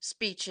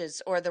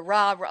speeches or the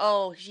rah-rah,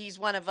 oh, he's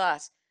one of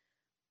us.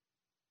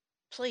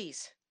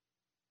 Please,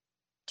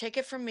 take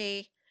it from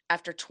me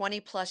after 20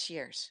 plus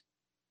years.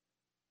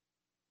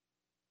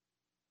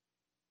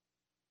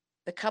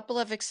 The couple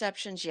of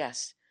exceptions,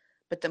 yes,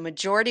 but the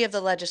majority of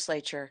the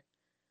legislature,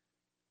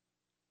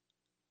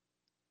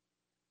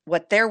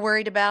 what they're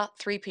worried about,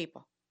 3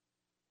 people.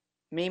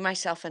 Me,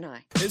 myself, and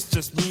I. It's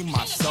just me,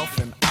 myself,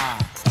 and I.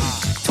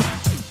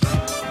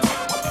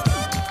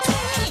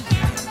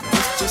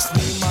 It's just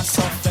me,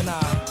 myself, and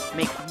I.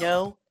 Make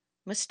no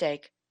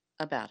mistake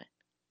about it.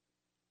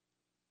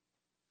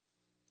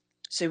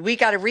 So we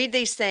got to read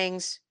these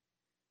things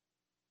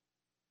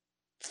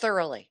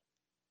thoroughly.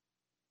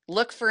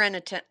 Look for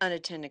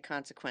unintended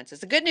consequences.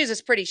 The good news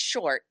is pretty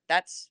short.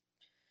 That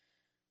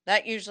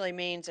usually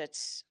means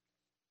it's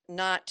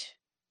not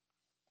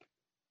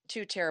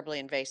too terribly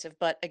invasive,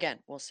 but again,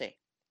 we'll see.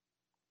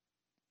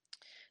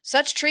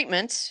 Such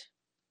treatments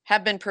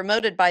have been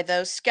promoted by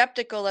those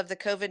skeptical of the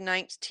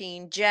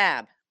COVID-19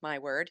 jab, my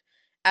word,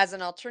 as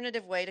an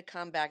alternative way to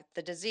combat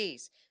the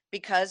disease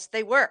because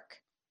they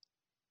work.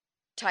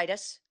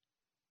 Titus,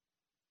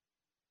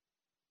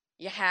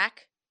 you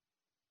hack.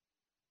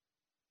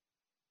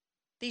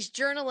 These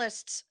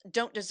journalists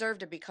don't deserve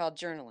to be called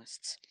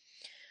journalists.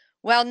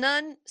 While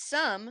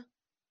some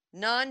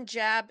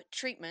non-jab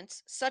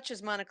treatments, such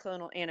as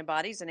monoclonal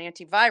antibodies and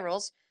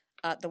antivirals,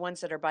 the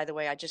ones that are, by the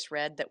way, I just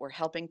read that were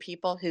helping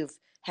people who've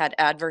had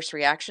adverse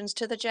reactions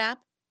to the jab,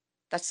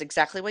 that's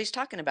exactly what he's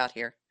talking about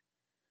here.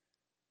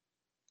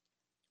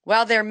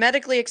 While they're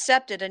medically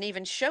accepted and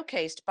even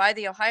showcased by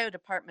the Ohio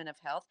Department of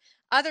Health,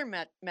 other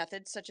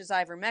methods such as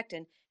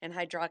ivermectin and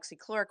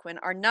hydroxychloroquine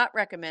are not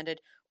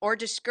recommended or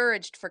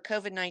discouraged for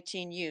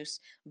COVID-19 use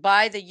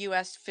by the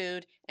U.S.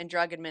 Food and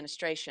Drug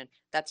Administration.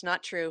 That's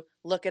not true.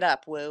 Look it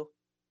up, woo.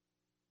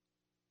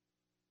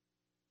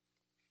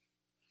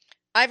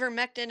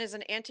 Ivermectin is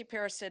an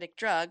antiparasitic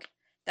drug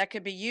that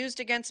could be used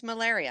against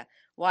malaria,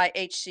 while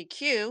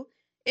HCQ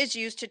is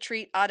used to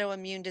treat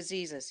autoimmune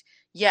diseases.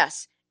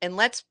 Yes, and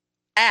let's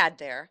add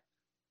there,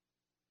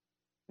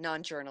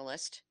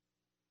 non-journalist,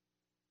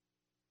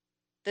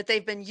 that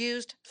they've been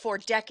used for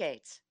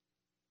decades,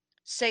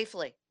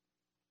 safely,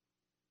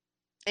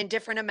 in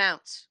different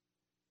amounts,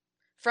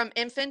 from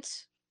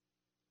infants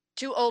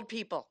to old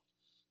people.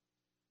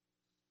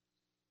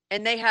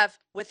 And they have,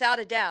 without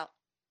a doubt,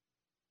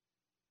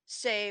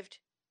 saved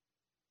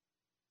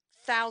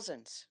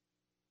thousands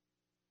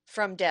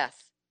from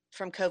death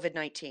from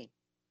COVID-19.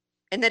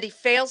 And that he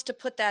fails to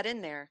put that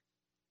in there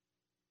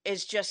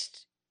is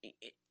just,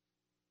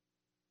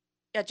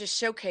 it just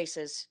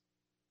showcases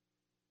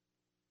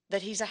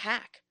that he's a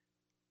hack.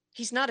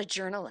 He's not a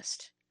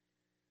journalist.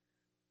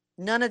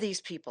 None of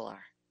these people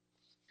are.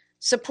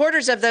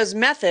 Supporters of those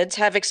methods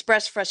have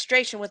expressed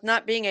frustration with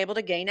not being able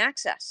to gain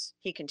access,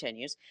 he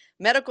continues.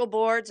 Medical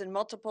boards in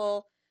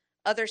multiple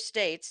other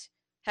states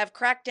have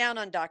cracked down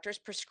on doctors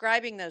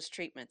prescribing those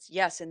treatments.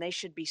 Yes, and they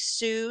should be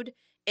sued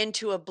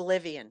into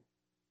oblivion.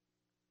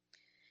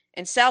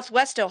 In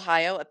Southwest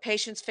Ohio, a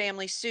patient's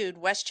family sued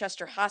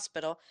Westchester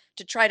Hospital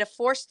to try to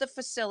force the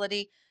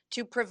facility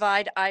to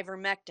provide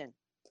ivermectin.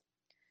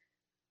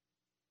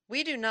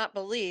 We do not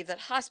believe that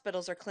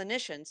hospitals or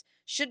clinicians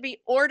should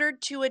be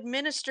ordered to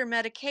administer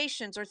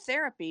medications or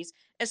therapies,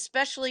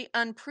 especially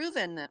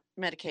unproven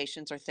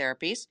medications or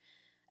therapies,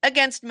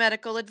 against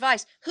medical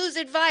advice. Whose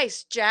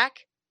advice,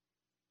 Jack?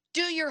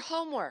 Do your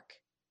homework.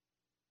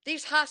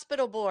 These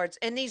hospital boards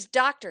and these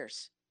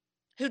doctors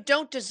who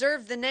don't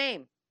deserve the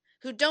name,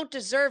 who don't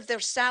deserve their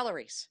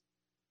salaries.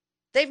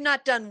 They've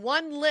not done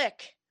one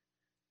lick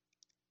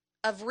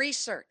of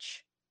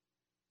research.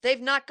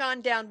 They've not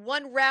gone down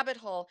one rabbit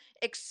hole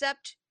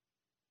except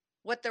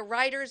what the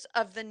writers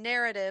of the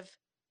narrative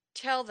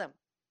tell them.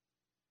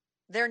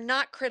 They're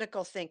not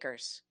critical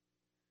thinkers.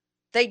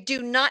 They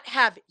do not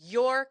have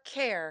your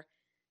care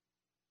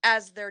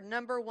as their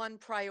number one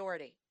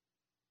priority.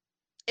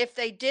 If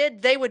they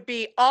did, they would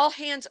be all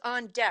hands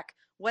on deck.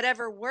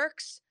 Whatever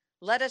works,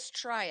 let us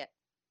try it.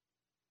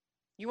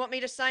 You want me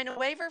to sign a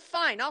waiver?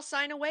 Fine, I'll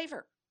sign a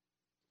waiver.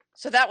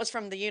 So that was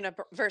from the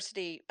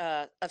University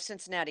of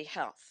Cincinnati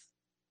Health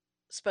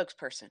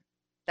spokesperson.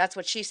 That's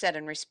what she said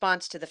in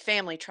response to the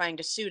family trying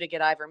to sue to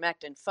get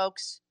ivermectin.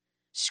 Folks,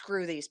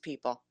 screw these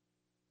people.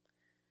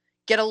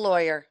 Get a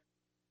lawyer.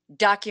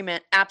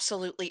 Document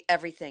absolutely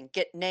everything.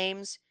 Get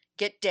names,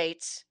 get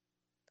dates.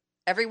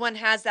 Everyone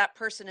has that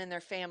person in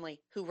their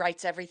family who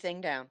writes everything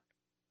down.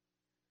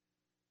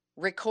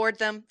 Record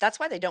them. That's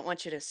why they don't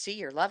want you to see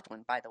your loved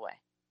one, by the way.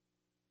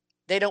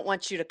 They don't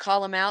want you to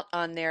call them out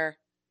on their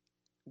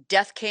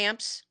death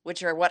camps,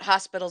 which are what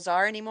hospitals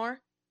are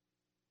anymore.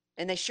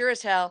 And they sure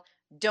as hell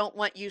don't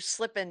want you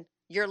slipping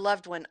your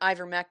loved one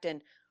ivermectin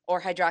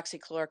or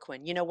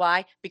hydroxychloroquine. You know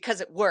why? Because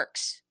it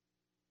works.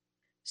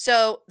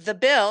 So the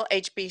bill,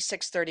 HB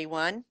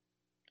 631,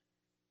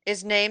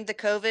 is named the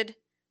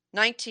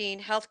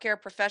COVID-19 Healthcare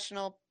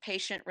Professional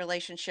Patient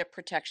Relationship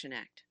Protection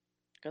Act.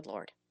 Good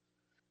Lord.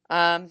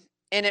 And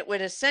it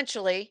would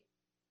essentially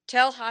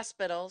tell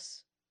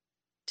hospitals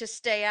to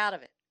stay out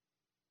of it.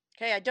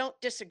 Okay, I don't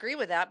disagree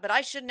with that, but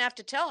I shouldn't have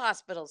to tell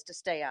hospitals to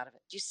stay out of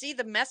it. Do you see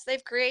the mess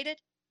they've created?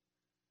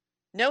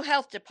 No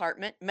health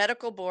department,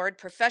 medical board,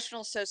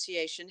 professional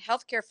association,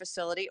 healthcare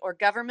facility, or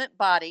government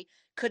body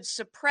could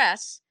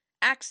suppress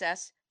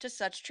access to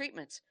such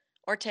treatments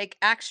or take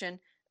action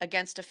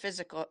against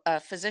a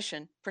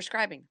physician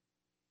prescribing.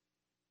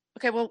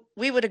 Okay, well,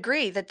 we would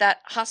agree that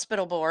that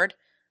hospital board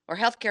or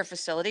healthcare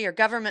facility or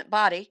government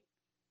body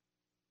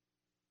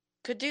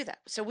could do that.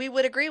 So we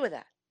would agree with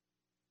that.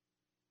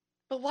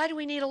 But why do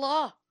we need a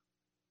law?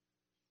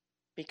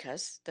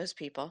 Because those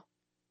people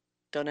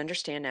don't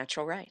understand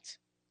natural rights,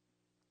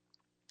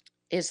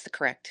 is the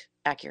correct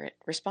accurate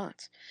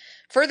response.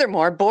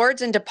 Furthermore,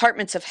 boards and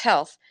departments of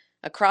health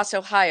across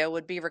Ohio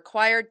would be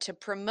required to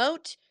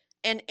promote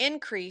and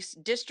increase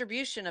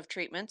distribution of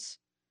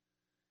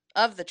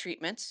the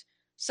treatments,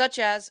 such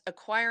as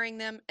acquiring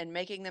them and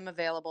making them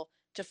available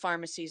to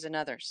pharmacies and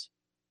others.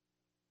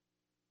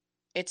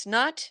 It's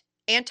not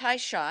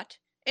anti-shot,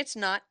 it's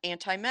not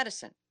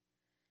anti-medicine.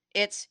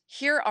 It's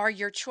here are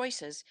your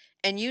choices,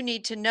 and you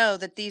need to know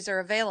that these are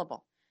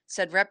available,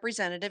 said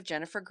Representative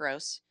Jennifer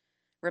Gross,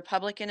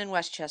 Republican in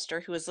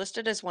Westchester, who is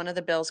listed as one of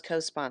the bill's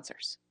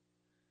co-sponsors.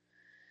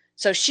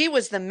 So she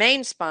was the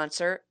main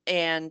sponsor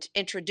and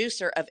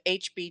introducer of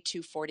HB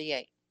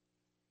 248.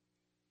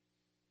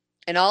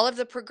 And all of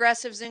the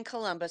progressives in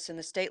Columbus in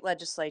the state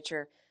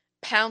legislature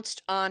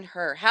pounced on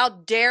her. How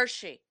dare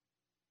she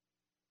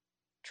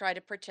try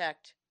to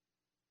protect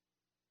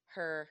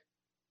her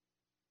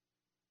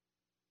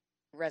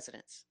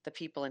residents, the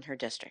people in her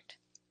district.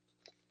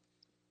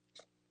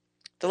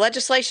 The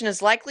legislation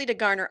is likely to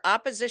garner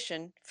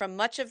opposition from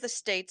much of the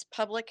state's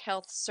public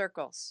health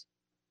circles.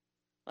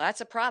 Well,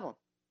 that's a problem.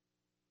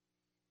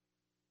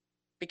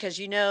 Because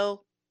you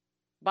know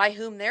by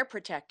whom they're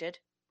protected.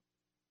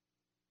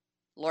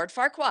 Lord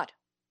Farquaad.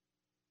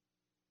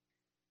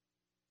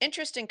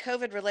 Interest in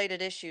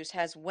COVID-related issues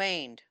has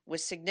waned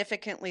with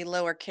significantly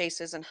lower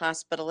cases and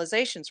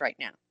hospitalizations right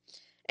now.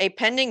 A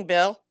pending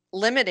bill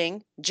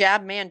limiting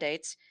jab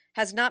mandates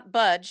has not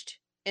budged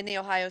in the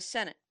Ohio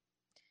Senate,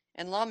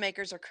 and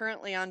lawmakers are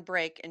currently on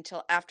break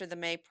until after the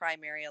May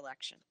primary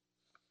election.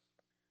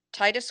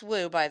 Titus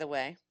Wu, by the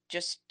way,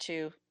 just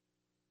to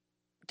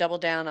double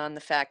down on the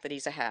fact that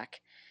he's a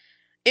hack,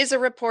 is a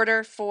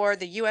reporter for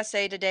the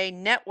USA Today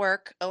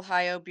Network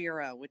Ohio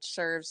Bureau, which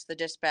serves the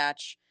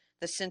Dispatch,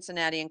 the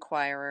Cincinnati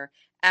Enquirer,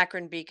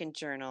 Akron Beacon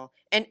Journal,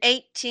 and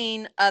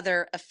 18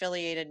 other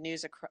affiliated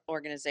news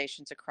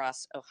organizations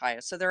across Ohio.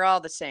 So they're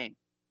all the same.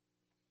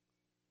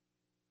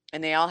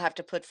 And they all have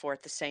to put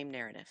forth the same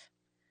narrative.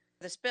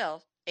 This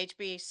bill,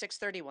 HB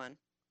 631,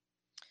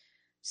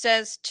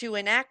 says to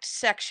enact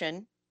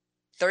Section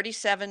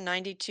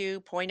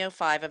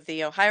 3792.05 of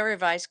the Ohio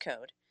Revised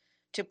Code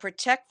to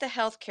protect the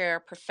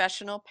healthcare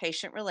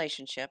professional-patient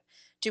relationship,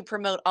 to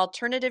promote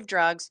alternative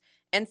drugs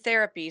and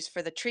therapies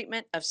for the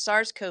treatment of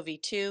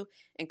SARS-CoV-2,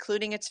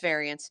 including its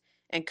variants,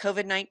 and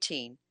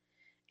COVID-19,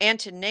 and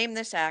to name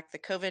this act the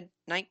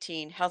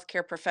COVID-19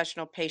 Healthcare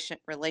Professional-Patient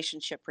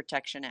Relationship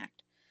Protection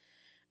Act.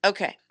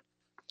 Okay,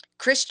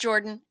 Chris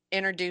Jordan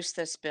introduced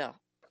this bill.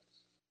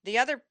 The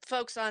other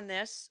folks on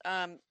this,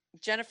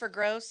 Jennifer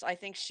Gross, I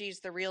think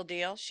she's the real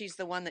deal. She's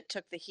the one that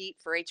took the heat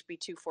for HB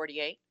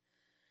 248.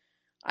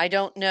 I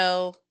don't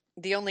know.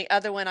 The only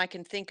other one I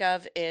can think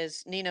of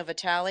is Nino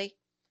Vitale,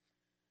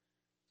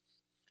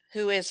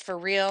 who is for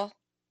real.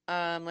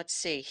 Let's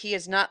see. He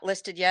is not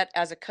listed yet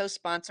as a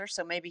co-sponsor,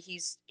 so maybe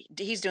he's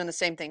doing the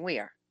same thing we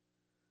are.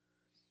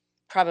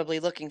 Probably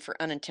looking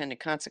for unintended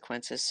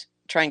consequences,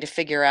 trying to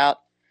figure out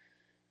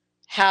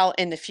how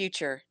in the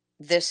future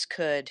this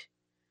could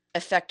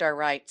affect our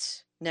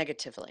rights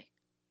negatively.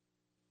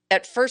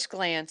 At first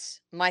glance,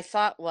 my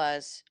thought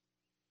was,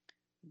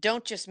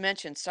 don't just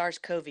mention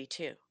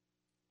SARS-CoV-2.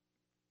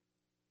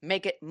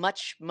 Make it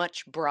much,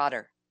 much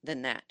broader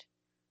than that.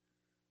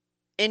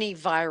 Any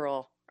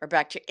viral or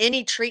bacteria,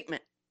 any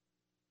treatment.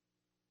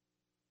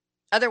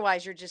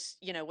 Otherwise, you're just,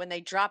 when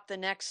they drop the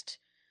next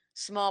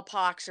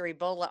smallpox or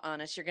Ebola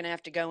on us, you're going to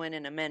have to go in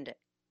and amend it.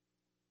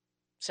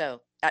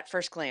 So at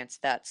first glance,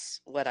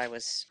 that's what I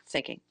was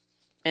thinking.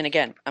 And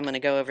again, I'm going to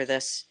go over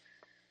this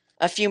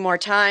a few more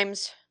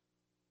times,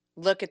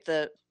 look at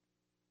the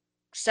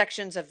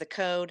sections of the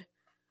code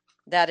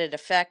that it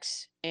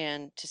affects,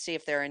 and to see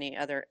if there are any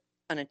other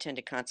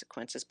unintended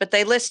consequences. But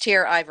they list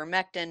here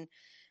ivermectin,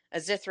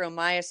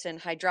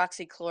 azithromycin,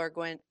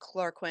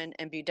 hydroxychloroquine,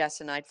 and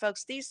budesonide.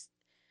 Folks,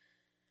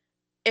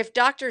 if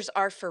doctors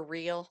are for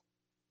real,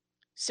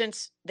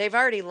 since they've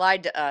already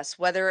lied to us,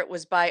 whether it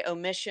was by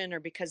omission or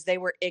because they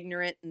were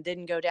ignorant and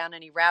didn't go down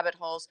any rabbit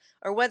holes,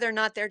 or whether or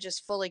not they're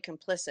just fully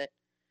complicit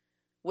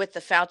with the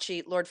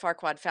Fauci, Lord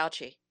Farquaad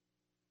Fauci,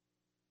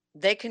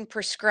 they can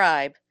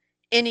prescribe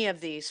any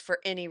of these for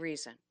any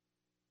reason.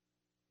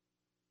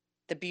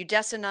 The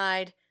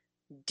budesonide,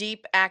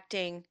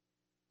 deep-acting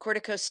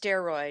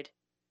corticosteroid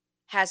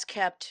has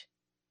kept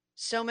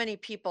so many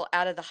people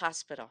out of the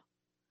hospital.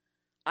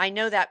 I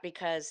know that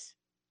because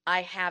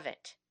I have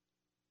it.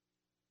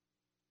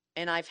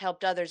 And I've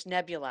helped others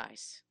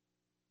nebulize.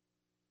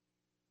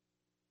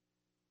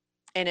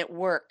 And it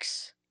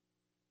works.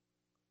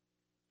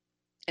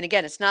 And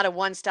again, it's not a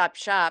one-stop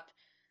shop.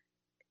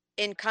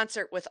 In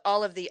concert with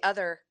all of the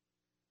other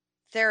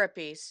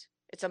therapies,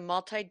 it's a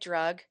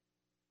multi-drug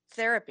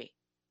therapy.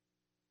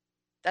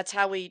 That's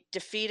how we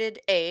defeated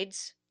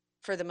AIDS,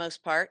 for the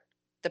most part,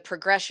 the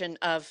progression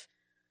of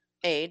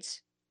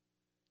AIDS.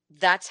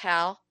 That's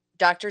how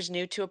doctors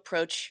knew to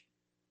approach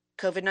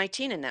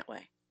COVID-19 in that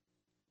way.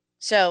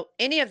 So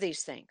any of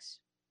these things,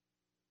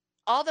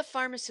 all the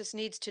pharmacist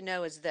needs to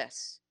know is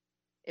this.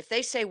 If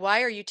they say,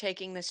 why are you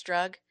taking this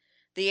drug?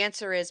 The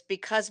answer is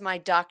because my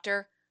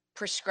doctor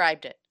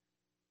prescribed it.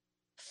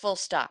 Full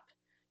stop.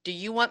 Do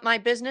you want my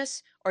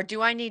business, or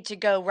do I need to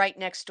go right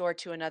next door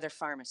to another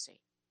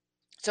pharmacy?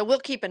 So we'll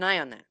keep an eye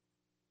on that.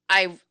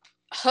 I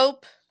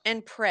hope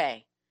and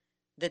pray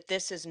that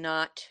this is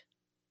not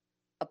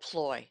a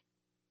ploy,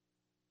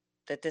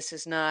 that this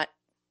is not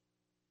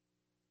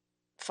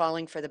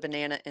falling for the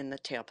banana in the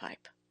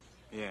tailpipe.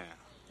 Yeah,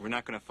 we're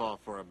not going to fall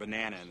for a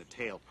banana in the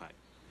tailpipe.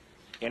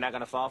 You're not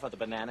gonna fall for the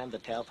banana in the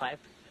tailpipe?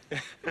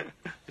 It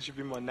should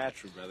be more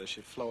natural, brother. It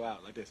should flow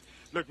out like this.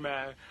 Look,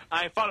 man,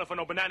 I ain't falling for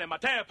no banana in my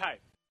tailpipe.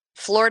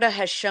 Florida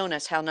has shown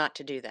us how not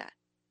to do that.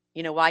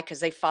 You know why? Because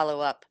they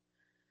follow up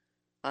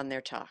on their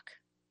talk.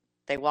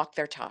 They walk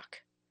their talk.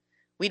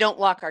 We don't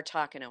walk our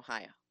talk in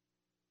Ohio.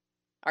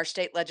 Our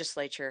state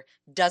legislature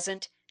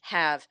doesn't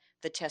have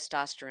the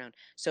testosterone.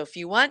 So if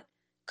you want,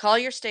 call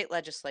your state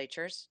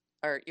legislatures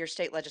or your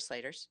state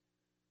legislators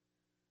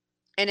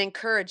and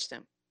encourage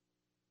them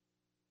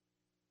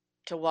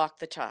to walk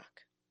the talk.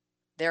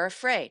 They're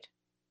afraid.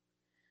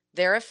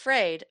 They're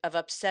afraid of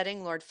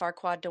upsetting Lord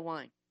Farquaad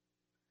DeWine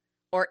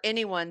or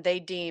anyone they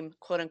deem,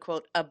 quote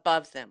unquote,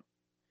 above them.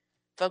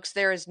 Folks,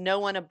 there is no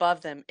one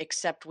above them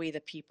except we the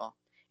people,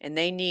 and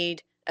they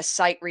need a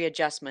sight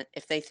readjustment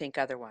if they think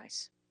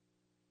otherwise.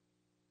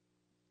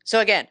 So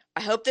again,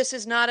 I hope this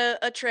is not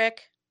a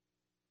trick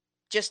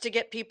just to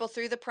get people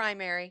through the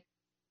primary,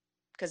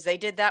 because they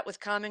did that with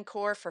Common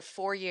Core for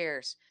 4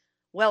 years.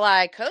 Well,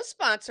 I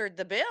co-sponsored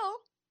the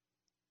bill.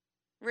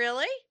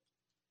 Really?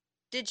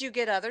 Did you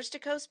get others to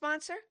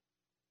co-sponsor?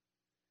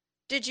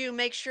 Did you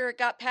make sure it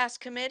got past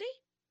committee?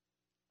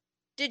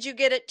 Did you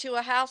get it to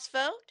a House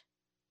vote?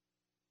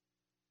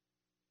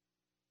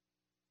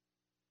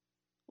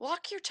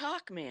 Walk your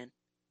talk, man.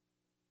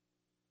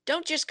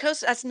 Don't just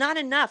that's not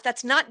enough.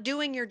 That's not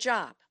doing your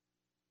job.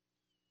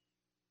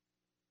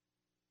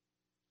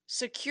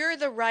 Secure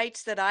the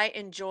rights that I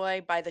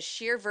enjoy by the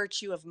sheer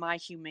virtue of my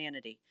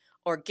humanity,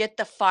 or get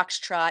the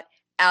foxtrot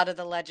out of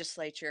the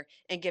legislature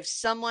and give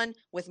someone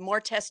with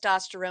more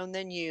testosterone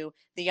than you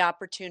the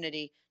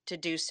opportunity to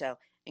do so.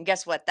 And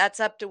guess what? That's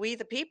up to we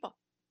the people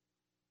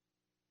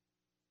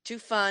to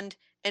fund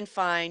and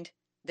find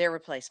their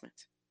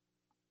replacements.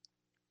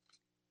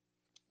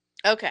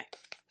 Okay.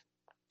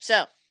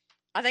 So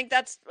I think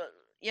that's,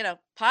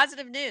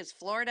 positive news.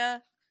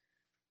 Florida,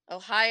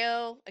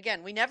 Ohio,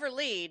 again, we never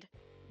lead,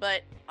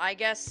 but I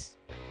guess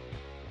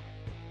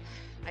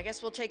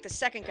we'll take the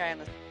second guy on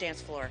the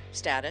dance floor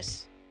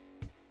status.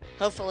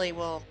 Hopefully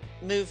we'll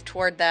move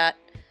toward that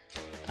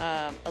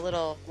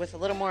with a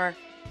little more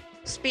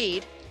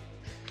speed,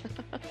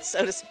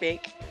 so to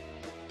speak.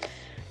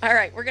 All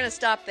right, we're going to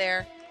stop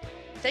there.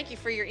 Thank you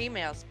for your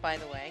emails, by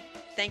the way.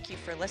 Thank you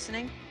for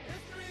listening.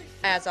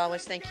 As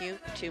always, thank you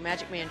to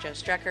Magic Man Joe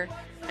Strecker.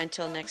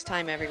 Until next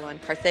time, everyone,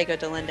 Parthego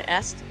Delinda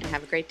Est, and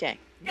have a great day.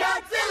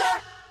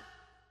 Godzilla!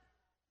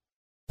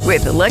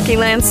 With the Lucky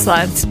Land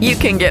Slots, you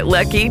can get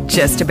lucky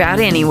just about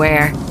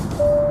anywhere.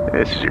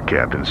 This is your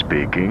captain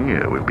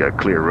speaking. We've got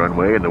clear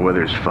runway and the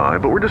weather's fine,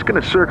 but we're just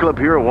going to circle up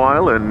here a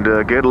while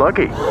and get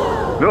lucky.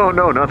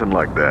 No, nothing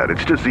like that.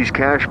 It's just these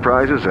cash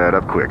prizes add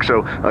up quick.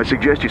 So I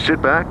suggest you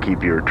sit back,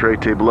 keep your tray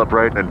table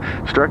upright, and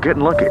start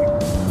getting lucky.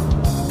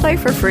 Play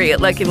for free at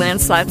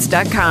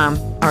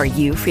LuckyLandSlots.com. Are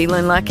you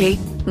feeling lucky?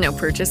 No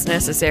purchase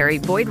necessary.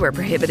 Void where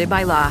prohibited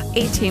by law.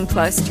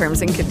 18+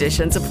 terms and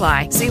conditions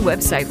apply. See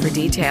website for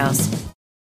details.